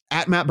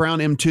 at Matt Brown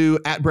M2,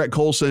 at Brett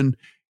Colson,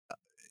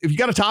 if you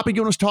got a topic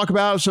you want us to talk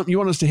about, something you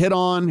want us to hit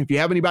on, if you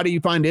have anybody you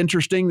find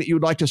interesting that you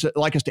would like us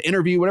to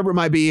interview, whatever it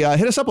might be,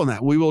 hit us up on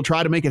that. We will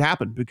try to make it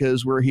happen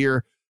because we're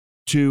here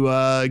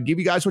to give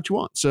you guys what you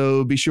want.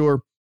 So be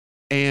sure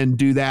and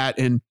do that.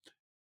 And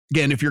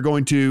again, if you're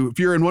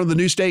in one of the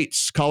new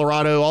states,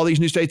 Colorado, all these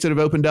new states that have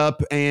opened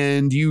up,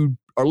 and you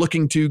are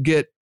looking to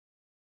get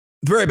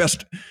the very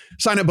best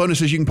sign-up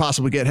bonuses you can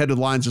possibly get, head to the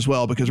Lines as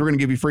well, because we're going to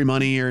give you free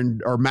money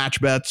or match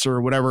bets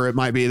or whatever it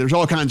might be. There's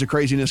all kinds of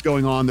craziness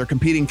going on. They're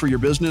competing for your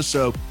business.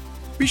 So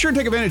be sure to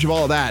take advantage of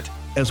all of that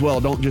as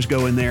well. Don't just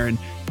go in there and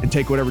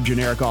take whatever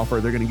generic offer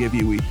they're going to give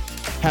you. We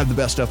have the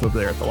best stuff over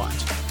there at the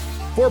Lines.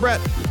 For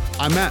Brett,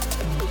 I'm Matt.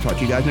 Talk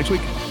to you guys next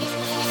week.